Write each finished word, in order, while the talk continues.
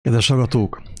Kedves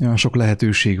hallgatók, olyan sok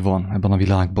lehetőség van ebben a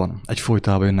világban.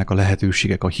 Egyfolytában jönnek a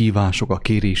lehetőségek, a hívások, a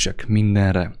kérések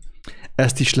mindenre.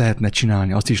 Ezt is lehetne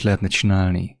csinálni, azt is lehetne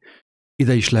csinálni.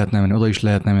 Ide is lehetne menni, oda is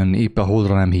lehetne menni, éppen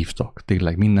holdra nem hívtak.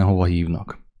 Tényleg mindenhova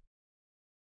hívnak.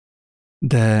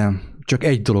 De csak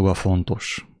egy dolog a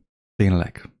fontos.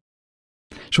 Tényleg.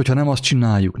 És hogyha nem azt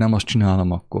csináljuk, nem azt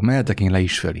csinálom, akkor mehetek én le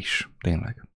is fel is.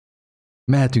 Tényleg.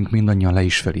 Mehetünk mindannyian le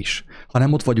is fel is. Ha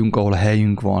nem ott vagyunk, ahol a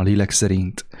helyünk van, lélek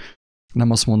szerint,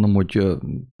 nem azt mondom, hogy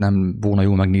nem volna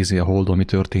jó megnézni a holdon, mi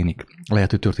történik. Lehet,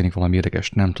 hogy történik valami érdekes,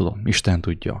 nem tudom, Isten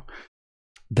tudja.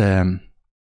 De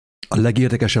a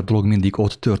legérdekesebb dolog mindig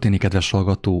ott történik, kedves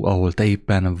hallgató, ahol te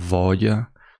éppen vagy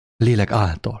lélek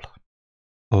által.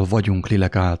 Ahol vagyunk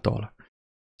lélek által.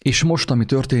 És most, ami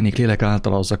történik lélek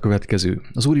által, az a következő.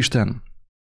 Az Úristen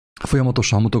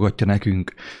folyamatosan mutogatja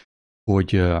nekünk,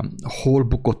 hogy hol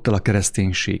bukott el a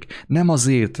kereszténység. Nem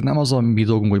azért, nem az a mi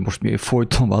dolgunk, hogy most mi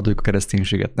folyton vádoljuk a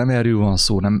kereszténységet. Nem erről van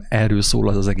szó, nem erről szól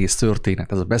az egész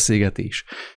történet, ez a beszélgetés.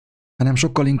 Hanem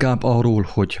sokkal inkább arról,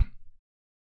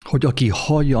 hogy aki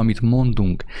hallja, amit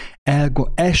mondunk,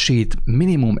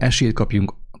 minimum esélyt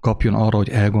kapjon arra, hogy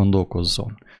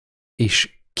elgondolkozzon.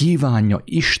 És kívánja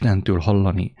Istentől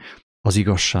hallani az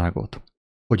igazságot.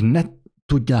 Hogy ne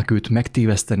tudják őt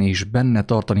megtéveszteni és benne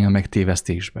tartani a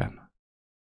megtévesztésben.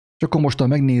 És akkor mostan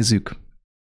megnézzük,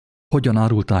 hogyan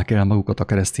árulták el magukat a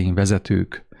keresztény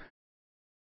vezetők.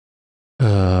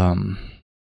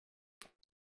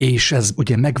 És ez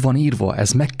ugye meg van írva,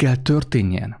 ez meg kell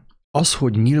történjen. Az,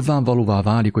 hogy nyilvánvalóvá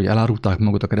válik, hogy elárulták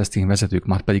magukat a keresztény vezetők,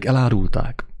 már pedig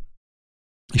elárulták,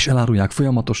 és elárulják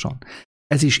folyamatosan.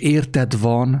 Ez is érted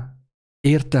van,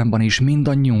 értem van is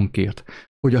mindannyiunkért,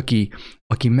 hogy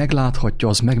aki megláthatja,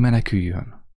 az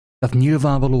megmeneküljön. Tehát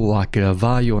nyilvánvalóvá kell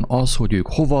váljon az, hogy ők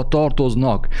hova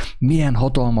tartoznak, milyen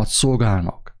hatalmat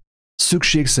szolgálnak.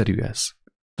 Szükségszerű ez.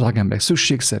 Drága emberek,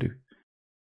 szükségszerű.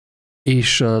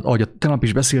 És ahogy tegnap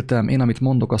is beszéltem, én amit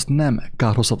mondok, azt nem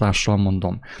kárhoztatással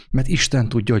mondom, mert Isten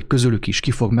tudja, hogy közülük is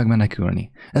ki fog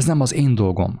megmenekülni. Ez nem az én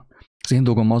dolgom. Az én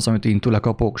dolgom az, amit én tőle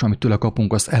kapok, és amit tőle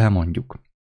kapunk, azt elmondjuk.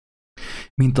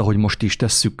 Mint ahogy most is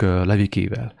tesszük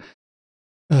Levikével.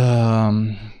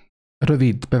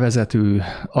 Rövid bevezető,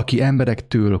 aki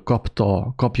emberektől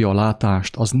kapja a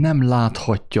látást, az nem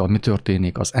láthatja, mi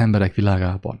történik az emberek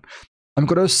világában.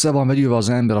 Amikor össze van vegyülve az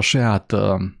ember a saját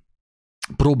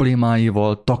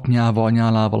problémáival, taknyával,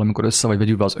 nyálával, amikor össze vagy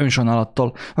vegyülve az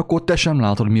önsajnálattal, akkor te sem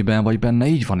látod, miben vagy benne,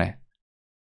 így van-e?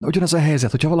 Ugyanez a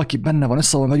helyzet, hogyha valaki benne van,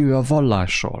 össze van vegyülve a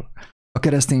vallással, a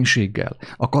kereszténységgel,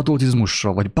 a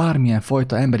katolicizmussal, vagy bármilyen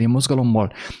fajta emberi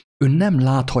mozgalommal, ő nem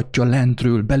láthatja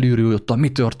lentről, belülről ott,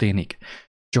 mi történik.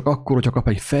 Csak akkor, hogyha kap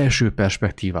egy felső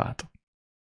perspektívát.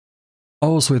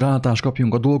 Ahhoz, hogy rálátást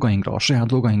kapjunk a dolgainkra, a saját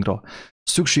dolgainkra,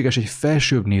 szükséges egy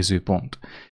felsőbb nézőpont,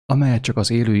 amelyet csak az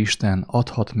élő Isten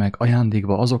adhat meg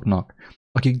ajándékba azoknak,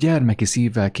 akik gyermeki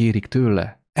szívvel kérik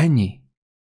tőle. Ennyi.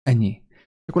 Ennyi.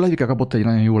 Akkor Levike kapott egy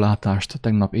nagyon jó látást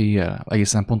tegnap éjjel,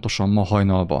 egészen pontosan ma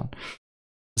hajnalban.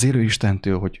 Az élő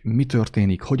Istentől, hogy mi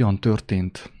történik, hogyan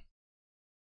történt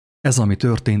ez, ami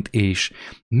történt, és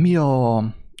mi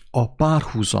a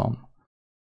párhuzam,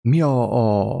 mi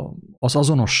az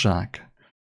azonosság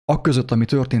akközött, ami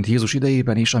történt Jézus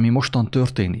idejében is, ami mostan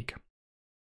történik.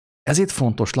 Ezért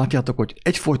fontos, látjátok, hogy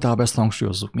egyfolytában ezt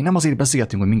hangsúlyozzuk. Mi nem azért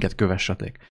beszélgetünk, hogy minket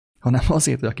kövessetek, hanem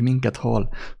azért, hogy aki minket hall,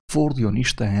 forduljon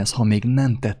Istenhez, ha még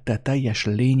nem tette teljes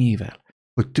lényével,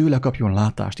 hogy tőle kapjon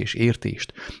látást és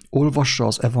értést, olvassa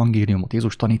az evangéliumot,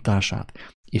 Jézus tanítását,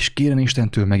 és kérjen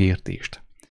Istentől megértést.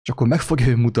 És akkor meg fogja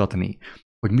ő mutatni,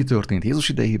 hogy mi történt Jézus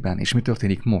idejében, és mi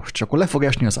történik most. És akkor le fog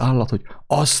esni az állat, hogy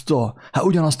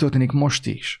ugyanaz történik most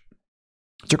is.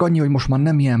 Csak annyi, hogy most már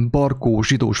nem ilyen barkó,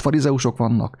 zsidós farizeusok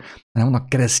vannak, hanem vannak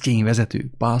keresztény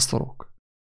vezetők, pásztorok.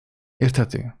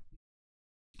 Érthető?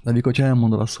 De mikor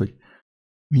elmondod azt, hogy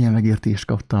milyen megértést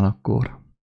kaptál akkor?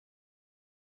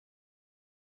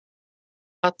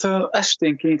 Hát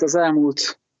esténként az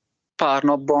elmúlt pár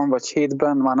napban, vagy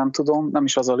hétben, már nem tudom, nem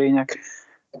is az a lényeg.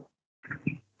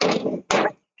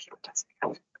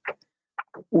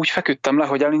 Úgy feküdtem le,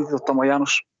 hogy elindítottam a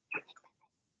János...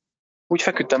 Úgy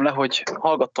feküdtem le, hogy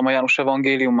hallgattam a János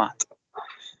evangéliumát.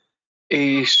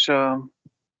 És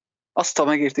azt a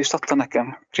megértést adta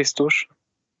nekem Krisztus,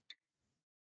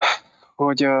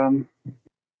 hogy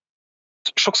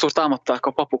sokszor támadták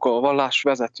a papok, a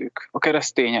vallásvezetők, a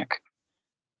keresztények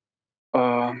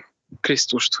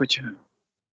Krisztust, hogy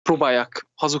próbálják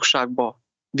hazugságba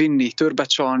vinni,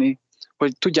 törbecsalni,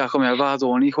 hogy tudják amel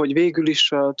vádolni, hogy végül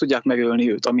is tudják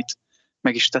megölni őt, amit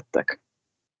meg is tettek.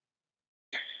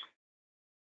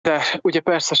 De ugye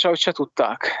persze sehogy se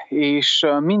tudták, és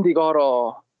mindig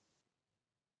arra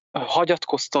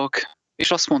hagyatkoztak,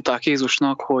 és azt mondták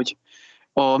Jézusnak, hogy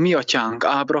a mi atyánk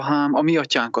Ábrahám, a mi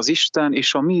atyánk az Isten,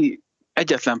 és a mi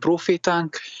egyetlen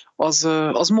profétánk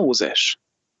az Mózes.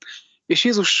 És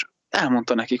Jézus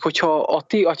elmondta nekik, hogyha a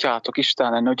ti atyátok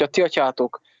Isten lenne, hogy a ti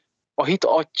atyátok a hit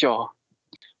atya,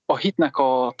 a hitnek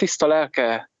a tiszta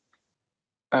lelke,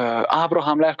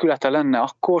 Ábrahám lelkülete lenne,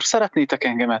 akkor szeretnétek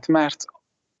engemet, mert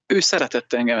ő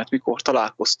szeretett engemet, mikor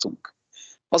találkoztunk.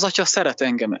 Az atya szeret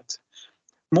engemet.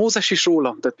 Mózes is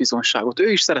rólam tett bizonyságot,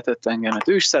 ő is szeretett engemet,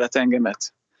 ő is szeret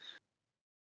engemet.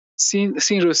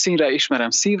 Színről színre ismerem,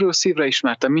 szívről szívre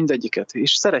ismertem mindegyiket,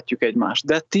 és szeretjük egymást.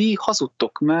 De ti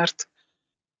hazudtok, mert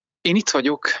én itt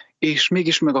vagyok, és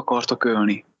mégis meg akartok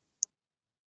ölni.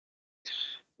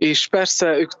 És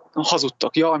persze ők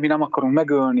hazudtak, ja, mi nem akarunk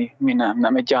megölni, mi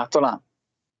nem egyáltalán.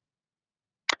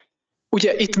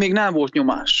 Ugye itt még nem volt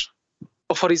nyomás.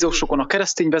 A farizeusokon, a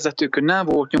keresztény vezetőkön nem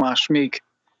volt nyomás még,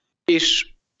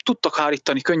 és tudtak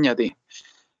hárítani könnyedén.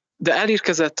 De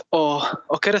elérkezett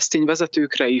a keresztény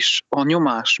vezetőkre is a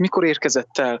nyomás. Mikor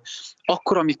érkezett el?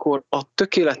 Akkor, amikor a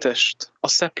tökéletest, a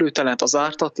szeplőtelent, az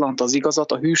ártatlant, az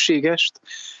igazat, a hűségest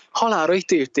halálra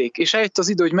ítélték, és eljött az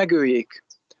idő, hogy megöljék.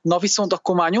 Na viszont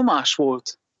akkor már nyomás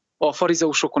volt a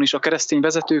farizeusokon is, a keresztény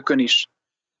vezetőkön is.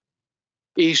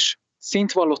 És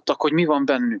szint vallottak, hogy mi van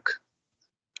bennük.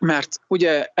 Mert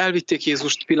ugye elvitték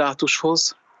Jézust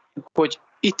Pilátushoz, hogy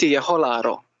ítélje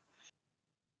halálra.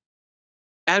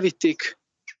 Elvitték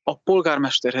a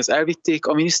polgármesterhez, elvitték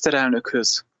a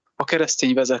miniszterelnökhöz, a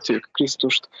keresztény vezetők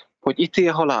Krisztust, hogy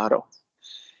ítélje halálra.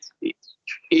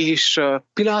 És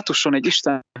Pilátuson egy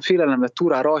Isten félelem lett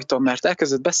túrá rajta, mert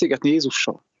elkezdett beszélgetni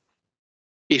Jézussal.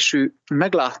 És ő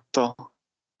meglátta,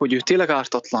 hogy ő tényleg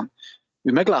ártatlan.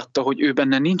 Ő meglátta, hogy ő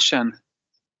benne nincsen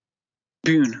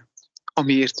bűn,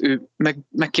 amiért ő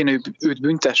meg kéne őt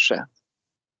büntesse.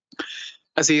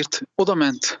 Ezért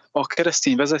odament a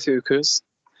keresztény vezetőkhöz,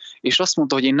 és azt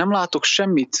mondta, hogy én nem látok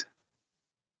semmit,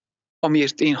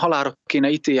 amiért én halálra kéne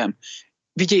ítéljem.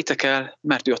 Vigyétek el,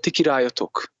 mert ő a ti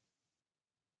királyotok.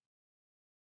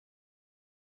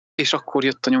 És akkor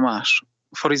jött a nyomás.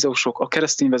 A farizeusok, a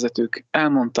keresztény vezetők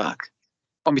elmondták,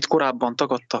 amit korábban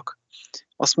tagadtak.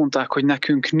 Azt mondták, hogy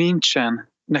nekünk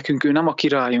nincsen, nekünk ő nem a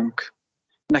királyunk.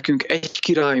 Nekünk egy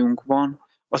királyunk van,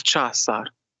 a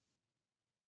császár.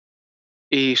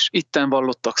 És itten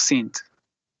vallottak szint.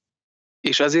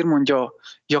 És ezért mondja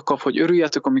Jakab, hogy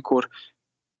örüljetek, amikor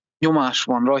nyomás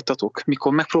van rajtatok,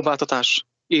 mikor megpróbáltatás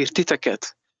ér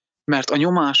titeket, mert a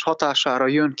nyomás hatására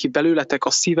jön ki belőletek a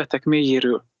szívetek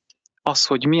mélyéről az,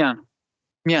 hogy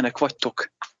milyenek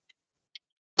vagytok.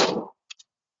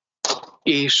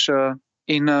 És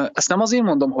én ezt nem azért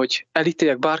mondom, hogy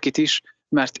elítéljek bárkit is,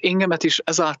 mert engemet is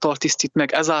ezáltal tisztít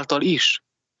meg, ezáltal is.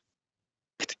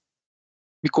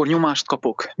 Mikor nyomást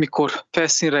kapok, mikor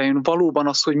felszínre jön valóban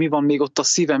az, hogy mi van még ott a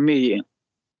szívem mélyén.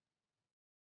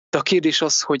 De a kérdés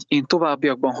az, hogy én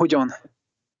továbbiakban hogyan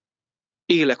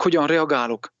élek, hogyan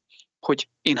reagálok, hogy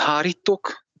én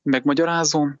hárítok,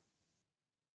 megmagyarázom,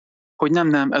 hogy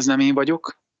nem, ez nem én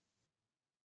vagyok,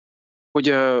 hogy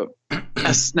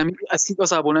ezt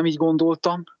igazából nem így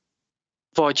gondoltam,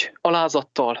 vagy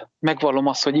alázattal megvallom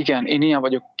azt, hogy igen, én ilyen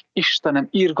vagyok, Istenem,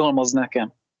 irgalmaz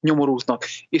nekem, nyomorultnak,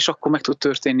 és akkor meg tud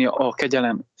történni a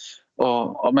kegyelem,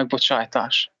 a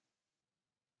megbocsájtás.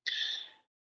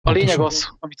 A lényeg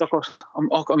az,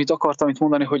 amit akartam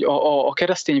mondani, hogy a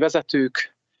keresztény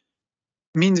vezetők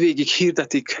mindvégig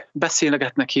hirdetik,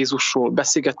 beszélgetnek Jézusról,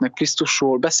 beszélgetnek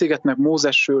Krisztusról, beszélgetnek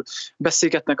Mózesről,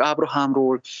 beszélgetnek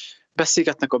Ábrahámról,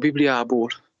 beszélgetnek a Bibliából.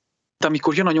 De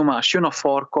amikor jön a nyomás, jön a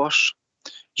farkas,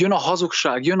 jön a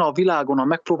hazugság, jön a világon a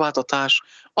megpróbáltatás,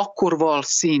 akkor vall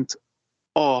szint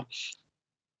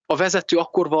a vezető,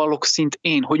 akkor vallok szint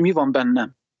én, hogy mi van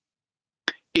bennem.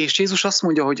 És Jézus azt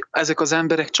mondja, hogy ezek az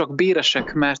emberek csak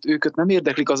béresek, mert őket nem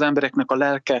érdeklik az embereknek a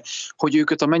lelke, hogy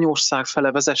őket a mennyország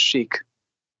fele vezessék,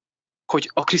 hogy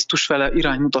a Krisztus fele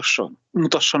irány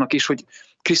mutassanak is, hogy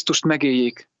Krisztust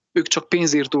megéljék. Ők csak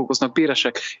pénzért dolgoznak,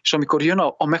 béresek, és amikor jön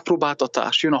a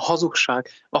megpróbáltatás, jön a hazugság,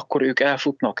 akkor ők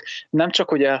elfutnak. Nem csak,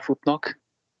 hogy elfutnak,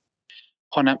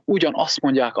 hanem ugyanazt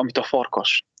mondják, amit a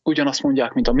farkas. Ugyanazt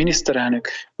mondják, mint a miniszterelnök,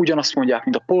 ugyanazt mondják,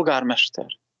 mint a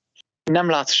polgármester. Nem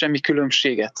látsz semmi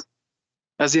különbséget.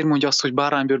 Ezért mondja azt, hogy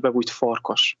báránybőrbe bújt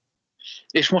farkas.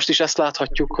 És most is ezt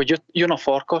láthatjuk, hogy jön a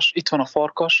farkas, itt van a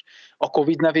farkas, a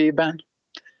Covid nevében,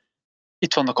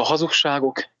 itt vannak a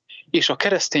hazugságok, és a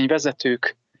keresztény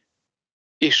vezetők,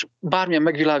 és bármilyen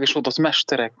megvilágosodott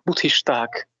mesterek,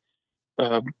 buddhisták,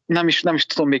 nem is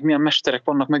tudom még milyen mesterek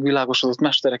vannak, megvilágosodott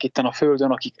mesterek itten a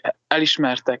Földön, akik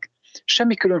elismertek,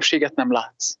 semmi különbséget nem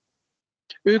látsz.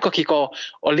 Ők, akik a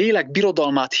lélek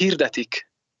birodalmát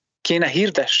hirdetik, kéne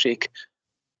hirdessék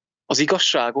az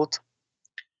igazságot,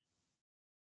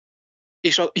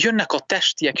 és jönnek a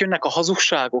testiek, jönnek a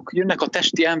hazugságok, jönnek a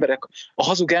testi emberek, a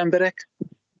hazug emberek,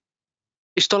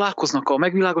 és találkoznak a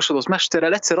megvilágosodott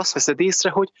mesterrel, egyszer azt veszed észre,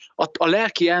 hogy a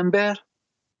lelki ember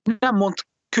nem mond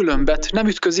különbet, nem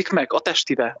ütközik meg a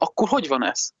testivel. Akkor hogy van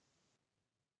ez?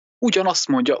 Ugyanazt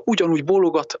mondja, ugyanúgy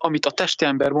bólogat, amit a testi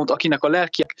ember mond, akinek a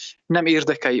lelkiek nem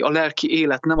érdekei, a lelki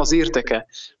élet nem az érdeke,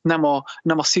 nem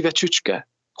a szíve csücske.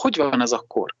 Hogy van ez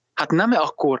akkor? Hát nem-e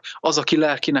akkor az, aki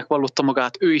lelkinek vallotta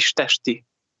magát, ő is testi?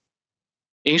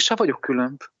 Én sem vagyok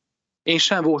különb. Én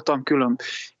sem voltam különb.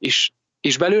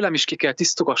 És belőlem is ki kell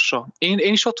tisztogassa.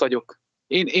 Én is ott vagyok.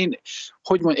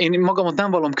 Én magamat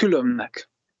nem vallom különbnek.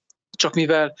 Csak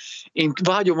mivel én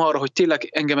vágyom arra, hogy tényleg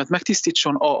engemet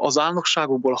megtisztítson az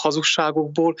álnokságokból, a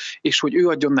hazugságokból, és hogy ő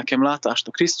adjon nekem látást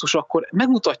a Krisztus, akkor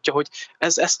megmutatja, hogy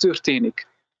ez történik.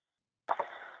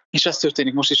 És ez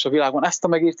történik most is a világban. Ezt a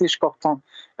megértést kaptam,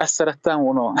 ezt szerettem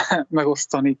volna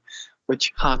megosztani,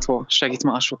 hogy hátva segít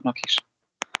másoknak is.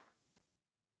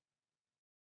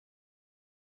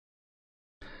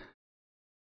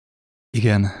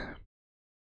 Igen.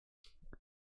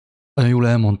 Nagyon jól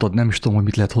elmondtad, nem is tudom, hogy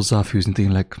mit lehet hozzáfűzni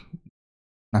tényleg.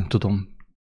 Nem tudom.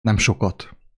 Nem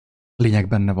sokat. Lényeg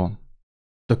benne van.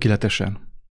 Tökéletesen.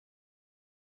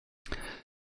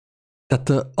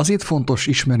 Tehát azért fontos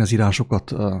ismerni az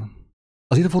írásokat,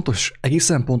 azért fontos,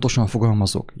 egészen pontosan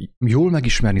fogalmazok, jól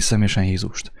megismerni személyesen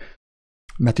Jézust.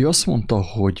 Mert ő azt mondta,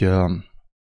 hogy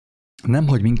nem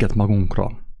hagy minket magunkra.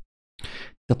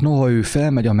 Tehát noha ő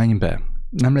felmegy a mennybe,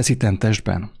 nem lesz itten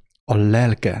testben, a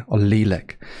lelke, a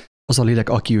lélek, az a lélek,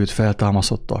 aki őt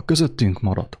feltámasztotta, közöttünk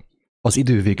marad az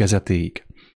idő végezetéig.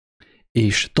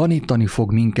 És tanítani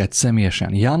fog minket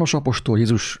személyesen. János apostol,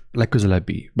 Jézus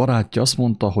legközelebbi barátja azt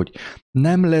mondta, hogy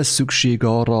nem lesz szükség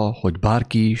arra, hogy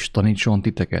bárki is tanítson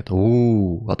titeket.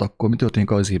 Hát akkor mi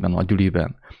történik az évben, a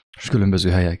gyüliben, és különböző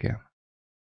helyeken.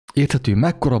 Érthető,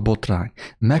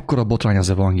 mekkora botrány az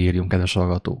evangélium, kedves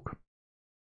hallgatók.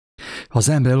 Ha az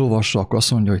ember elolvassa, akkor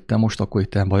azt mondja, hogy te most akkor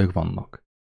itt bajok vannak.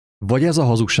 Vagy ez a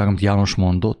hazugság, amit János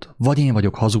mondott, vagy én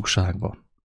vagyok hazugságban.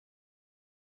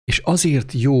 És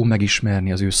azért jó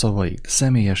megismerni az ő szavait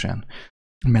személyesen,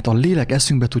 mert a lélek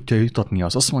eszünkbe tudja jutatni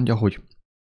azt mondja, hogy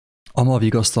a ma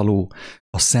vigasztaló,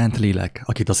 a Szent Lélek,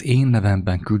 akit az én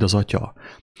nevemben küld az Atya,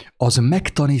 az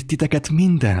megtanít titeket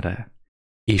mindenre,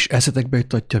 és eszetekbe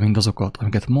jutatja mindazokat,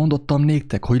 amiket mondottam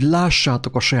néktek, hogy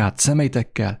lássátok a saját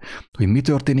szemeitekkel, hogy mi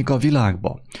történik a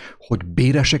világban, hogy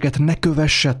béreseket ne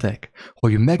kövessetek,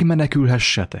 hogy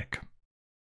megmenekülhessetek.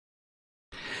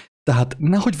 Tehát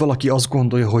nehogy valaki azt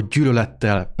gondolja, hogy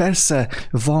gyűlölettel, persze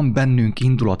van bennünk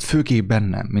indulat, főképp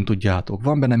bennem, mint tudjátok,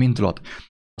 van bennem indulat.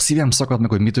 A szívem szakad meg,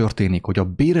 hogy mi történik, hogy a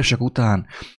béresek után,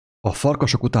 a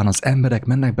farkasok után az emberek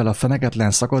mennek bele a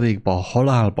feneketlen szakadékba, a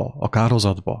halálba, a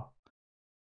kárhozatba.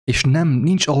 És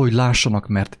nincs ahogy lássanak,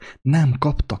 mert nem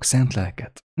kaptak szent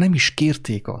lelket. Nem is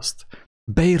kérték azt.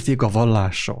 Beérték a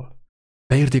vallással.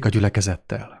 Beérték a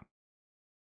gyülekezettel.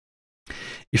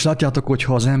 És látjátok, hogy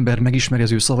ha az ember megismeri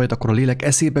az ő szavait, akkor a lélek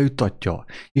eszébe juttatja.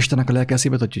 Istennek a lelke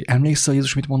eszébe juttatja, hogy emlékszel,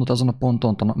 Jézus mit mondott azon a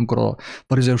ponton, amikor a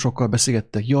farizeusokkal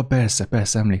beszélgettek? Ja, persze,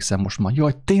 emlékszem most már.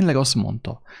 Jaj, tényleg azt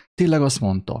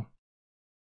mondta.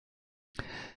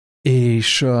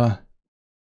 És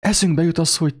eszünkbe jut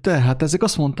az, hogy hát ezek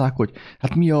azt mondták, hogy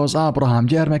hát mi az Ábrahám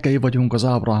gyermekei vagyunk, az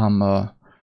Ábrahám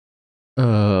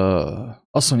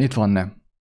azt mondja, itt van nem.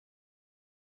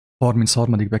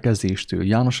 33. bekezdéstől,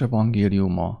 János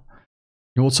evangéliuma,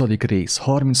 8. rész,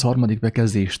 33.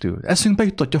 bekezdéstől. Eszünkbe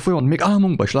juttatja folyamatosan, még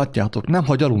álmunkba is látjátok, nem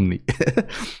hagy aludni.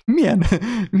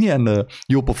 milyen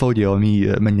jó pofa ugye a mi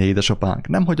mennyei édesapánk,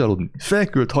 nem hagy aludni.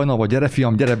 Felküld hajnalba, gyere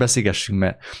fiam, gyere beszélgessünk,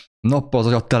 mert nappal az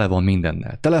agyat tele van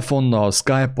mindennel. Telefonnal,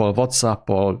 Skype-al,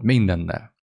 WhatsApp-al,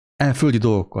 mindennel. Földi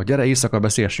dolgokkal, gyere éjszaka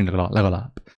beszélgessünk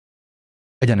legalább.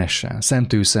 Egyenesen,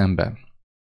 szentő szembe.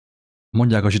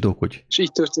 Mondják a zsidók, hogy... És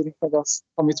így történik meg az,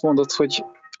 amit mondod, hogy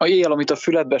a éjjel, amit a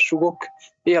füledbe sugok,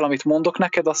 éjjel, amit mondok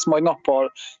neked, azt majd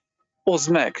nappal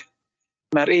oszd meg.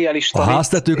 Mert éjjel is tanít. A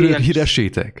háztetőkről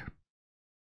híressétek.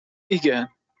 Igen.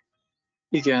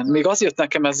 Még az jött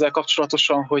nekem ezzel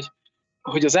kapcsolatosan,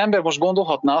 hogy az ember most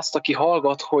gondolhatná azt, aki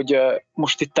hallgat, hogy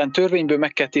most itten törvényből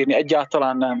meg kell térni,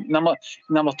 egyáltalán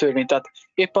nem a törvény. Tehát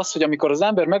épp az, hogy amikor az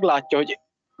ember meglátja, hogy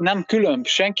nem különb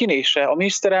senkinél se, a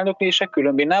miniszterelnöknél se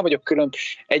különb, én nem vagyok különb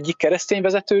egyik keresztény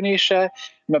vezetőnél se,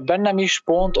 mert bennem is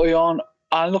pont olyan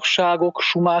álnokságok,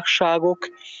 sumákságok,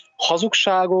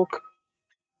 hazugságok,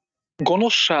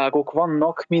 gonoszságok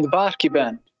vannak, mint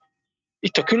bárkiben.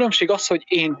 Itt a különbség az, hogy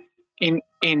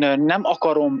én nem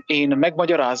akarom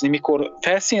megmagyarázni, mikor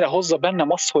felszínre hozza bennem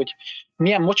azt, hogy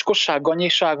milyen mocskosság,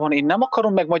 ganyéság van, én nem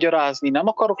akarom megmagyarázni, nem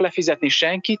akarok lefizetni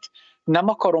senkit, nem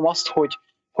akarom azt,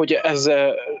 hogy ez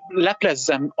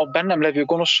leplezzem a bennem levő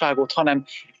gonoszságot, hanem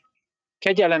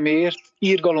kegyelemért,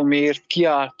 irgalomért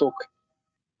kiáltok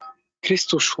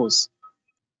Krisztushoz,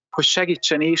 hogy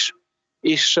segítsen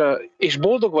és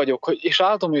boldog vagyok, és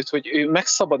áldom őt, hogy ő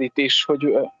megszabadít, és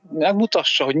hogy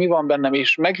megmutassa, hogy mi van bennem,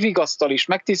 és megvigasztal, és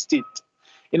megtisztít.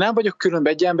 Én nem vagyok különb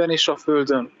egy emberen és a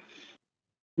földön.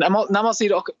 Nem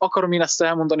azért akarom én ezt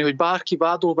elmondani, hogy bárki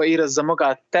vádolva érezze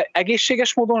magát, te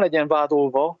egészséges módon legyen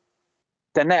vádolva,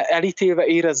 de ne elítélve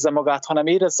érezze magát, hanem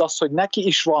érezze azt, hogy neki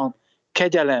is van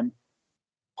kegyelem,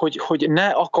 hogy ne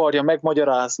akarja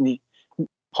megmagyarázni,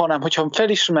 hanem hogyha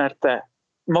felismerte,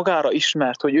 magára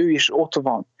ismert, hogy ő is ott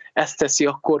van, ezt teszi,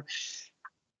 akkor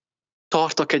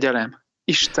tart a kegyelem.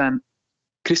 Isten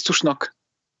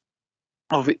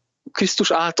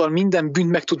Krisztus által minden bűnt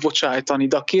meg tud bocsájtani,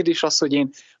 de a kérdés az, hogy én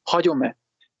hagyom-e,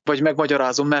 vagy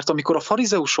megmagyarázom, mert amikor a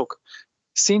farizeusok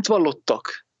szint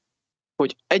vallottak,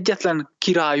 hogy egyetlen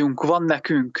királyunk van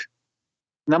nekünk,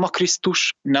 nem a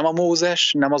Krisztus, nem a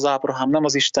Mózes, nem az Ábrahám, nem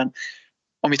az Isten,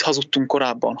 amit hazudtunk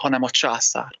korábban, hanem a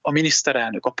császár, a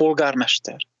miniszterelnök, a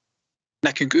polgármester.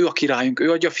 Nekünk ő a királyunk,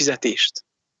 ő adja a fizetést.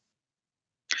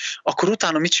 Akkor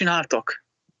utána mit csináltak?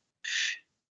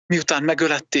 Miután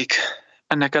megölették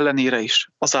ennek ellenére is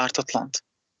az ártatlant,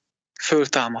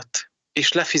 föltámadt,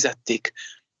 és lefizették,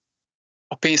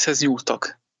 a pénzhez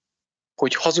nyúltak,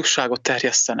 hogy hazugságot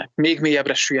terjesztenek, még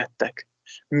mélyebbre süllyedtek,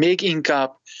 még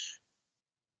inkább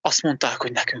azt mondták,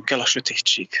 hogy nekünk kell a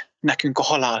sötétség, nekünk a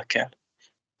halál kell.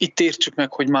 Itt értsük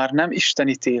meg, hogy már nem Isten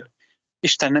ítél,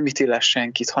 Isten nem ítél el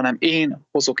senkit, hanem én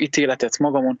hozok ítéletet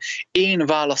magamon, én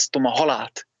választom a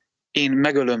halált, én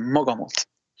megölöm magamot.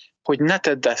 Hogy ne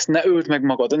tedd ezt, ne öld meg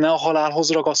magad, ne a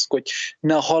halálhoz ragaszkodj,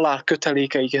 ne a halál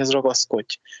kötelékeihez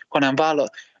ragaszkodj, hanem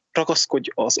ragaszkodj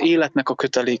az életnek a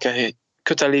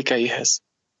kötelékeihez.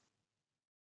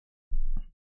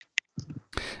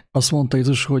 Azt mondta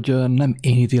Jézus, hogy nem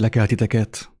én ítélek el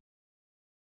titeket.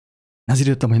 Ezért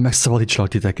jöttem, hogy megszabadítsalak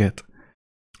titeket,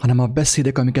 hanem a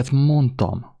beszédek, amiket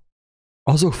mondtam,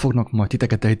 azok fognak majd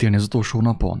titeket elítélni az utolsó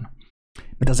napon.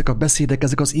 Mert ezek a beszédek,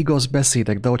 ezek az igaz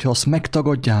beszédek, de hogyha azt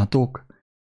megtagadjátok,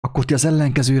 akkor ti az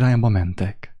ellenkező irányba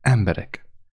mentek, emberek.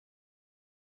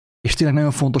 És tényleg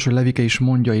nagyon fontos, hogy Levike is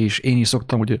mondja, és én is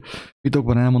szoktam, hogy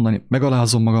videókban elmondani,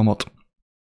 megalázom magamat,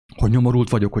 hogy nyomorult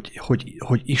vagyok,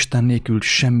 hogy Isten nélkül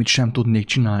semmit sem tudnék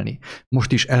csinálni.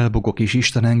 Most is elbogok, és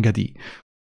Isten engedi,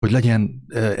 hogy legyen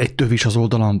egy töv is az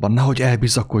oldalamban, nehogy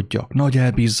elbizakodjak, nehogy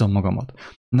elbízzam magamat,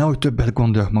 nehogy többet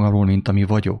gondoljak magamról, mint ami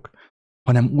vagyok,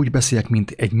 hanem úgy beszéljek,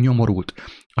 mint egy nyomorult,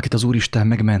 akit az Úristen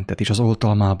megmentett és az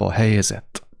oltalmába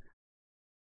helyezett.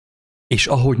 És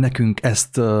ahogy nekünk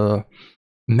ezt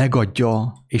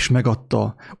megadja és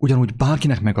megadta, ugyanúgy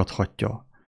bárkinek megadhatja.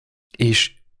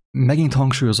 És megint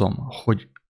hangsúlyozom, hogy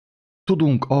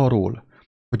tudunk arról,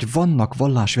 hogy vannak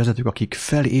vallásvezetők, akik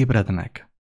felébrednek,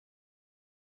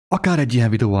 akár egy ilyen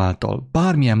videó által,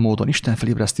 bármilyen módon Isten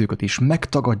felébreszti őket is,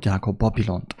 megtagadják a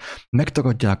Babilont,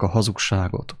 megtagadják a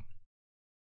hazugságot,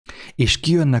 és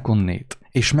kijönnek onnét,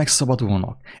 és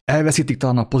megszabadulnak, elveszítik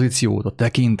talán a pozíciót, a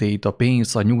tekintélyt, a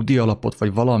pénzt, a nyugdíjalapot,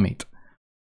 vagy valamit,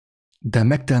 de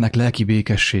megtelnek lelki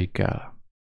békességgel,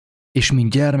 és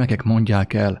mint gyermekek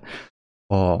mondják el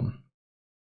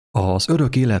az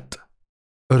örök élet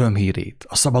örömhírét,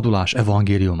 a szabadulás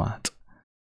evangéliumát.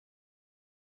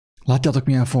 Látjátok,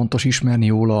 milyen fontos ismerni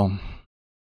jól a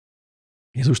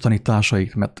Jézus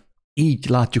tanításait, mert így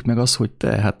látjuk meg azt, hogy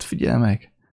te, hát figyelj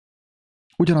meg,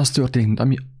 ugyanaz történt,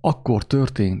 ami akkor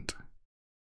történt.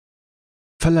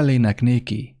 Felelének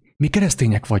néki, mi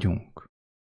keresztények vagyunk,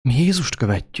 mi Jézust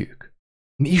követjük,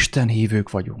 mi Isten hívők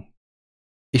vagyunk,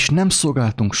 és nem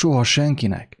szolgáltunk soha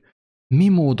senkinek. Mi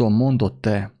módon mondod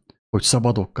te, hogy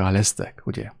szabadokká lesztek,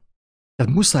 ugye?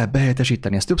 Tehát muszáj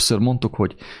behelyettesíteni, ezt többször mondtuk,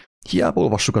 hogy hiába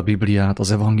olvassuk a Bibliát,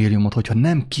 az evangéliumot, hogyha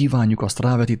nem kívánjuk azt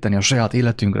rávetíteni a saját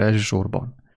életünkre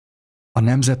elsősorban, a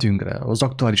nemzetünkre, az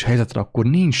aktuális helyzetre, akkor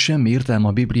nincs semmi értelme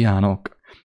a Bibliának.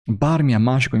 Bármilyen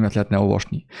másik könyvet lehetne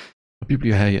olvasni a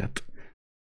Biblia helyett.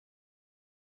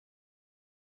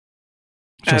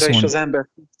 És erre is az ember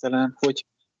képtelen, hogy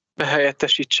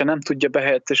behelyettesítse, nem tudja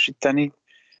behelyettesíteni,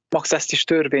 max ezt is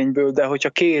törvényből, de hogyha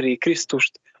kéri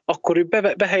Krisztust, akkor ő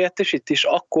behelyettesít is,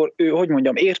 akkor ő, hogy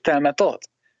mondjam, értelmet ad.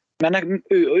 Mert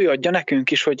ő adja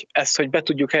nekünk is, hogy ezt, hogy be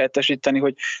tudjuk helyettesíteni,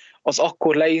 hogy az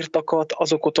akkor leírtakat,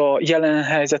 azokat a jelen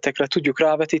helyzetekre tudjuk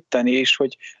rávetíteni, és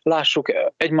hogy lássuk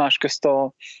egymás közt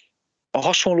a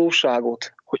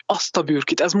hasonlóságot, hogy azt a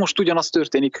bürkit, ez most ugyanaz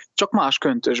történik, csak más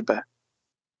köntösbe.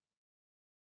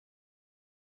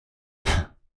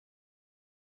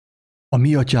 A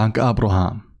mi atyánk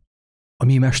Ábrahám, a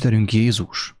mi mesterünk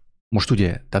Jézus, most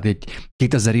ugye, tehát egy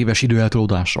 2000 éves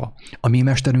időeltolódása, a mi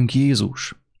mesterünk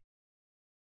Jézus.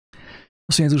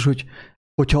 Azt mondja Jézus,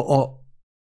 hogyha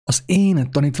az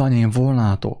én tanítványaim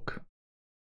volnátok,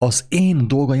 az én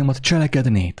dolgaimat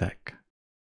cselekednétek,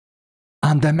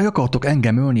 ám de meg akartok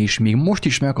engem ölni, és még most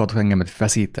is meg akartok engemet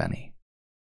feszíteni.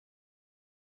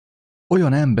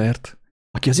 Olyan embert,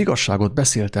 aki az igazságot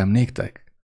beszéltem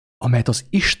néktek, amelyet az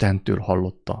Istentől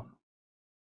hallottam.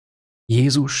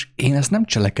 Jézus, én ezt nem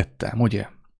cselekedtem, ugye?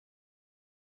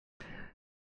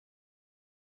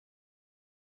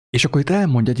 És akkor itt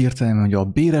elmondja egyértelműen, hogy a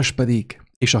béres pedig,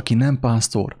 és aki nem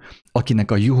pásztor,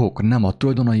 akinek a juhok nem a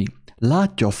tulajdonai,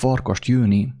 látja a farkast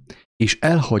jönni, és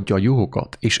elhagyja a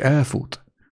juhokat, és elfut,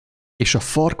 és a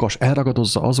farkas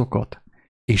elragadozza azokat,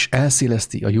 és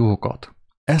elszéleszti a juhokat.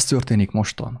 Ez történik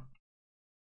mostan.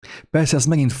 Persze ez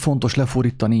megint fontos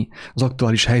lefordítani az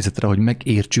aktuális helyzetre, hogy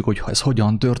megértsük, hogy ez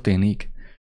hogyan történik,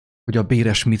 hogy a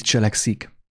béres mit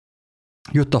cselekszik.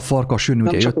 Jött a farkas jönni,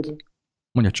 ugye jött...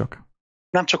 Mondja csak.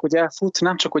 Nem csak,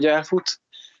 hogy elfut,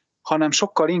 hanem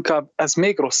sokkal inkább ez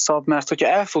még rosszabb, mert hogyha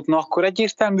elfutna, akkor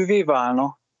egyértelművé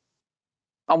válna.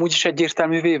 Amúgy is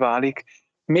egyértelművé válik.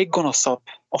 Még gonoszabb.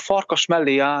 A farkas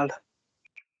mellé áll,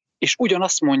 és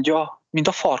ugyanazt mondja, mint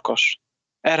a farkas.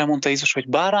 Erre mondta Jézus, hogy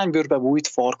báránybőrbe bújt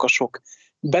farkasok.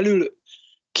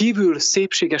 Kívül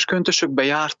szépséges köntösökbe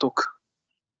jártok,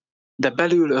 de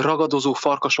belül ragadozó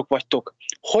farkasok vagytok.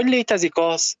 Hogy létezik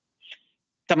az?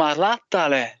 Te már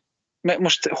láttál-e?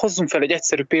 Most hozzunk fel egy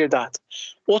egyszerű példát.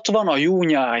 Ott van a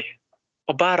júnyáj,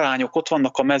 a bárányok ott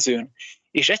vannak a mezőn,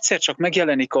 és egyszer csak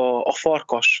megjelenik a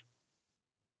farkas.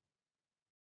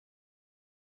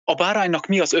 A báránynak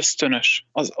mi az ösztönös?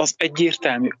 Az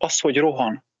egyértelmű, az, hogy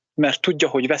rohan, mert tudja,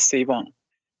 hogy veszély van.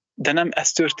 De nem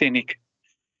ez történik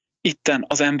itten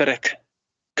az emberek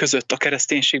között a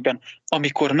kereszténységben.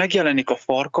 Amikor megjelenik a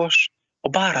farkas, a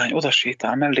bárány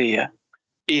odasétál melléje,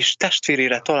 és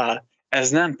testvérére talál. Ez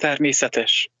nem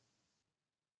természetes.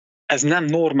 Ez nem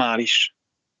normális.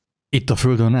 Itt a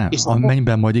földön nem, a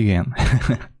mennyben majd igen.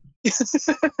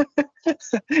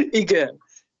 Igen.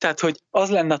 Tehát, hogy az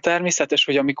lenne természetes,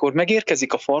 hogy amikor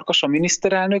megérkezik a farkas, a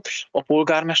miniszterelnök, a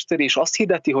polgármester, és azt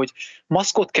hirdeti, hogy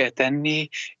maszkot kell tenni,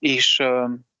 és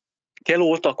kell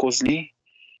oltakozni,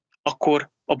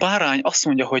 akkor a bárány azt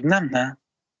mondja, hogy nem.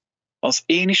 Az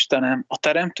én Istenem, a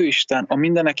Teremtő Isten, a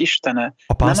mindenek Istene.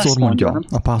 A pásztor mondja,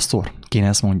 a pásztor, kéne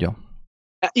ezt mondja.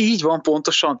 Így van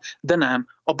pontosan, de nem.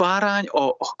 A bárány,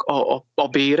 a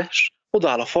béres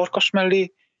odáll a farkas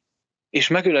mellé, és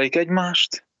megölelik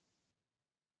egymást,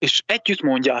 és együtt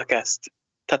mondják ezt.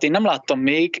 Tehát én nem láttam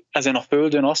még ezen a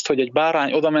földön azt, hogy egy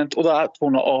bárány odaállt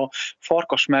volna a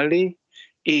farkas mellé,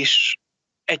 és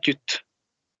együtt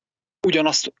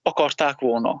ugyanazt akarták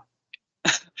volna.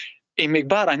 Én még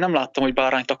bárány nem láttam, hogy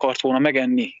bárányt akart volna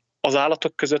megenni. Az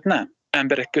állatok között nem,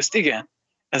 emberek közt igen.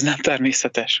 Ez nem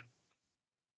természetes.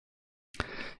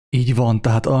 Így van,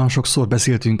 tehát olyan sokszor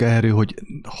beszéltünk erről,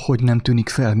 hogy nem tűnik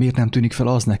fel, miért nem tűnik fel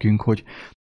az nekünk, hogy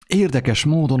érdekes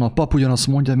módon a pap ugyanazt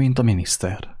mondja, mint a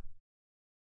miniszter.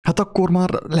 Hát akkor már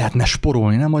lehetne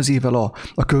sporolni, nem azért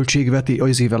a költségveti,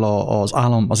 azért az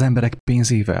állam, az emberek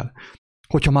pénzével.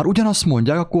 Hogyha már ugyanazt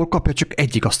mondják, akkor kapja csak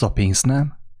egyik azt a pénzt,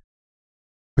 nem?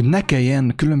 Hogy ne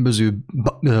kelljen különböző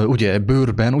ugye,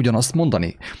 bőrben ugyanazt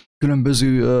mondani,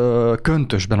 különböző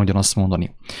köntösben ugyanazt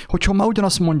mondani. Hogyha már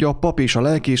ugyanazt mondja a pap és a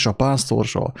lelki és a pásztor,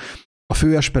 a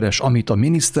főesperes, amit a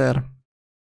miniszter,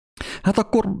 hát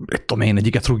akkor, mit tudom én,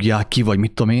 egyiket rúgják ki, vagy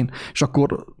mit tudom én, és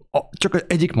akkor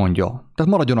csak egyik mondja.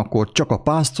 Tehát maradjon akkor csak a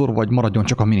pásztor, vagy maradjon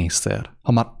csak a miniszter.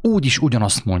 Ha már úgyis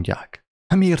ugyanazt mondják.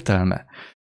 Nem értelme.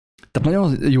 Tehát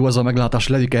nagyon jó ez a meglátás,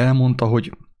 Levike elmondta,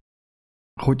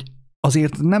 hogy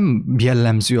azért nem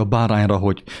jellemző a bárányra,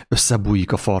 hogy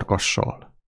összebújik a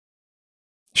farkassal.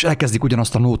 És elkezdik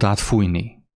ugyanazt a nótát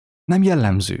fújni. Nem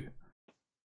jellemző.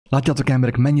 Látjátok,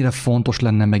 emberek, mennyire fontos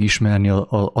lenne megismerni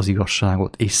az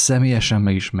igazságot, és személyesen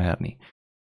megismerni.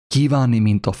 Kívánni,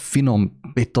 mint a finom,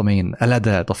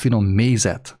 eledelt, a finom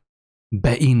mézet,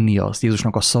 beinni azt,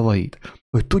 Jézusnak a szavait,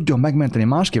 hogy tudjon megmenteni,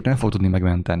 másképp nem fog tudni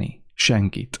megmenteni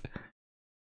senkit,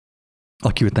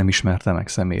 aki őt nem ismerte meg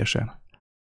személyesen.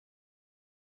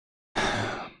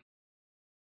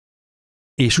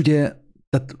 És ugye,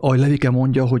 tehát ahogy Levike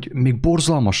mondja, hogy még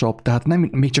borzalmasabb, tehát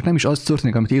még csak nem is az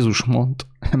történik, amit Jézus mond,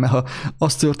 mert ha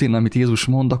az történne, amit Jézus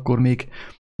mond, akkor még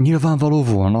nyilvánvaló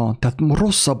volna, tehát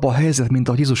rosszabb a helyzet, mint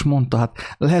ahogy Jézus mondta, hát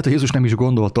lehet, hogy Jézus nem is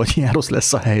gondolta, hogy ilyen rossz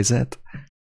lesz a helyzet,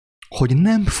 hogy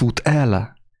nem fut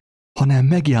el hanem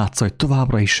megjátsza, hogy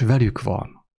továbbra is velük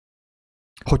van.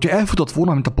 Hogyha elfutott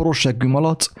volna, mint a porosseggű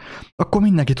malac, akkor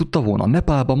mindenki tudta volna.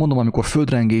 Nepálban, mondom, amikor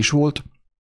földrengés volt,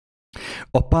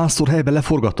 a pásztor helyben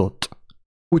leforgatott.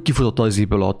 Úgy kifutott az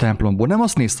izéből a templomból. Nem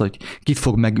azt nézte, hogy kit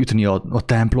fog megütni a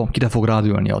templom, kire fog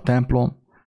rádülni a templom,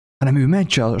 hanem ő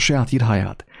mentse a saját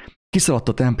irháját. Kiszaladt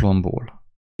a templomból,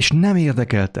 és nem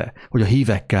érdekelte, hogy a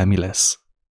hívekkel mi lesz.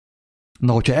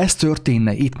 Na, hogyha ez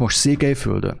történne itt most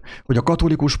Székelyföldön, hogy a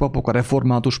katolikus papok, a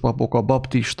református papok, a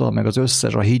baptista, meg az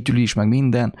összes, a hitgyűlés, meg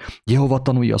minden, Jehova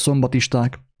tanúi, a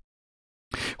szombatisták,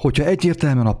 hogyha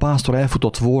egyértelműen a pásztor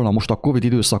elfutott volna most a Covid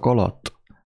időszak alatt,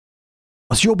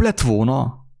 az jobb lett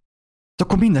volna.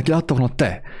 Akkor mindenki látta volna,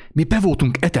 mi be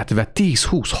voltunk etetve 10,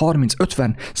 20, 30,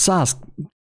 50, 100,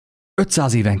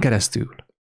 500 éven keresztül.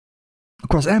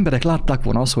 Akkor az emberek látták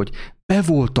volna azt, hogy be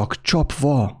voltak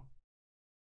csapva.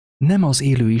 Nem az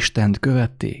élő Istent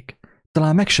követték.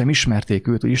 Talán meg sem ismerték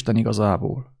őt, hogy Isten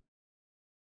igazából.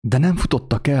 De nem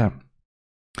futottak el,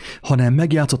 hanem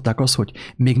megjátszották azt, hogy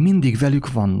még mindig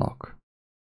velük vannak.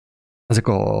 Ezek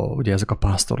a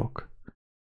pásztorok.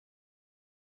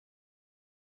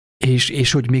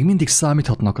 És hogy még mindig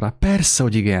számíthatnak rá. Persze,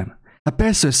 hogy igen. Hát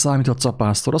persze, hogy számíthatsz a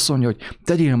pásztor. Azt mondja, hogy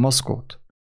tegyél maszkot.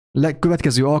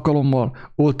 Következő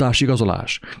alkalommal oltás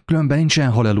igazolás. Különben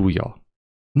nincsen halleluja.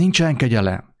 Nincsen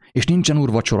kegyelem. És nincsen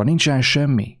úrvacsora, nincsen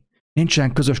semmi.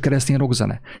 Nincsen közös keresztény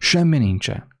rockzene. Semmi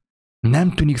nincsen.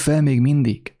 Nem tűnik fel még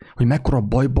mindig, hogy mekkora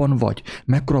bajban vagy,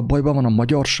 mekkora bajban van a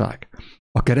magyarság.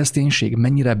 A kereszténység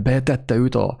mennyire betette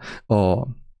őt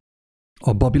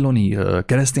a babiloni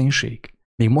kereszténység.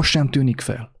 Még most sem tűnik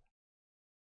fel.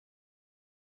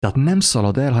 Tehát nem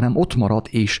szalad el, hanem ott marad,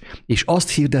 és azt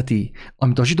hirdeti,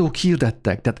 amit a zsidók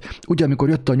hirdettek. Tehát ugye, amikor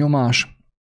jött a nyomás,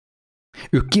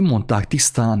 ők kimondták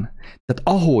tisztán, tehát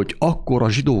ahogy akkor a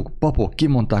zsidók, papok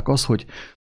kimondták azt,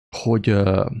 hogy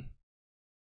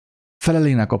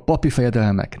felelének a papi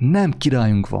fejedelmek, nem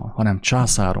királyunk van, hanem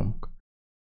császárunk.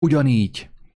 Ugyanígy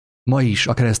ma is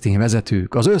a keresztény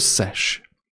vezetők, az összes.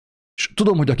 És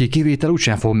tudom, hogy aki kivétel,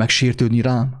 úgysem fog megsértődni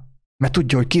rám, mert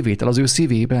tudja, hogy kivétel az ő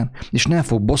szívében, és nem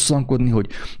fog bosszankodni,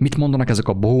 hogy mit mondanak ezek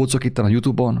a bohócok itt a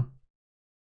YouTube-on.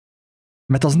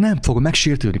 Mert az nem fog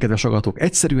megsértődni, kedves hallgatók.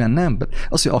 Egyszerűen nem.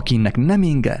 Az, hogy akinek nem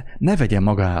inge, ne vegye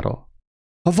magára.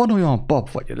 Ha van olyan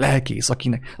pap vagy lelkész,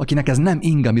 akinek ez nem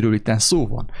inge, amiről itt szó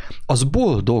van, az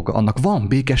boldog, annak van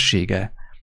békessége,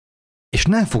 és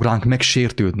nem fog ránk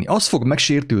megsértődni. Az fog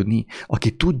megsértődni,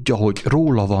 aki tudja, hogy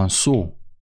róla van szó.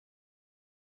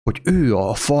 Hogy ő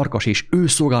a farkas, és ő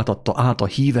szolgáltatta át a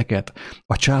híveket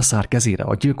a császár kezére,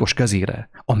 a gyilkos kezére,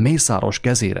 a mészáros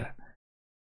kezére.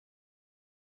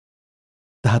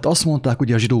 Tehát azt mondták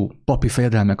ugye a zsidó papi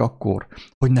fejedelmek akkor,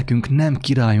 hogy nekünk nem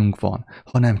királyunk van,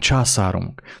 hanem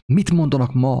császárunk. Mit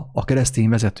mondanak ma a keresztény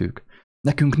vezetők?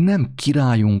 Nekünk nem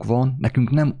királyunk van, nekünk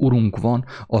nem urunk van,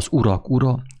 az urak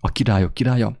ura, a királyok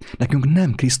királya, nekünk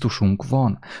nem Krisztusunk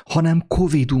van, hanem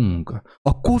Covidunk.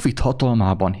 A Covid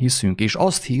hatalmában hiszünk, és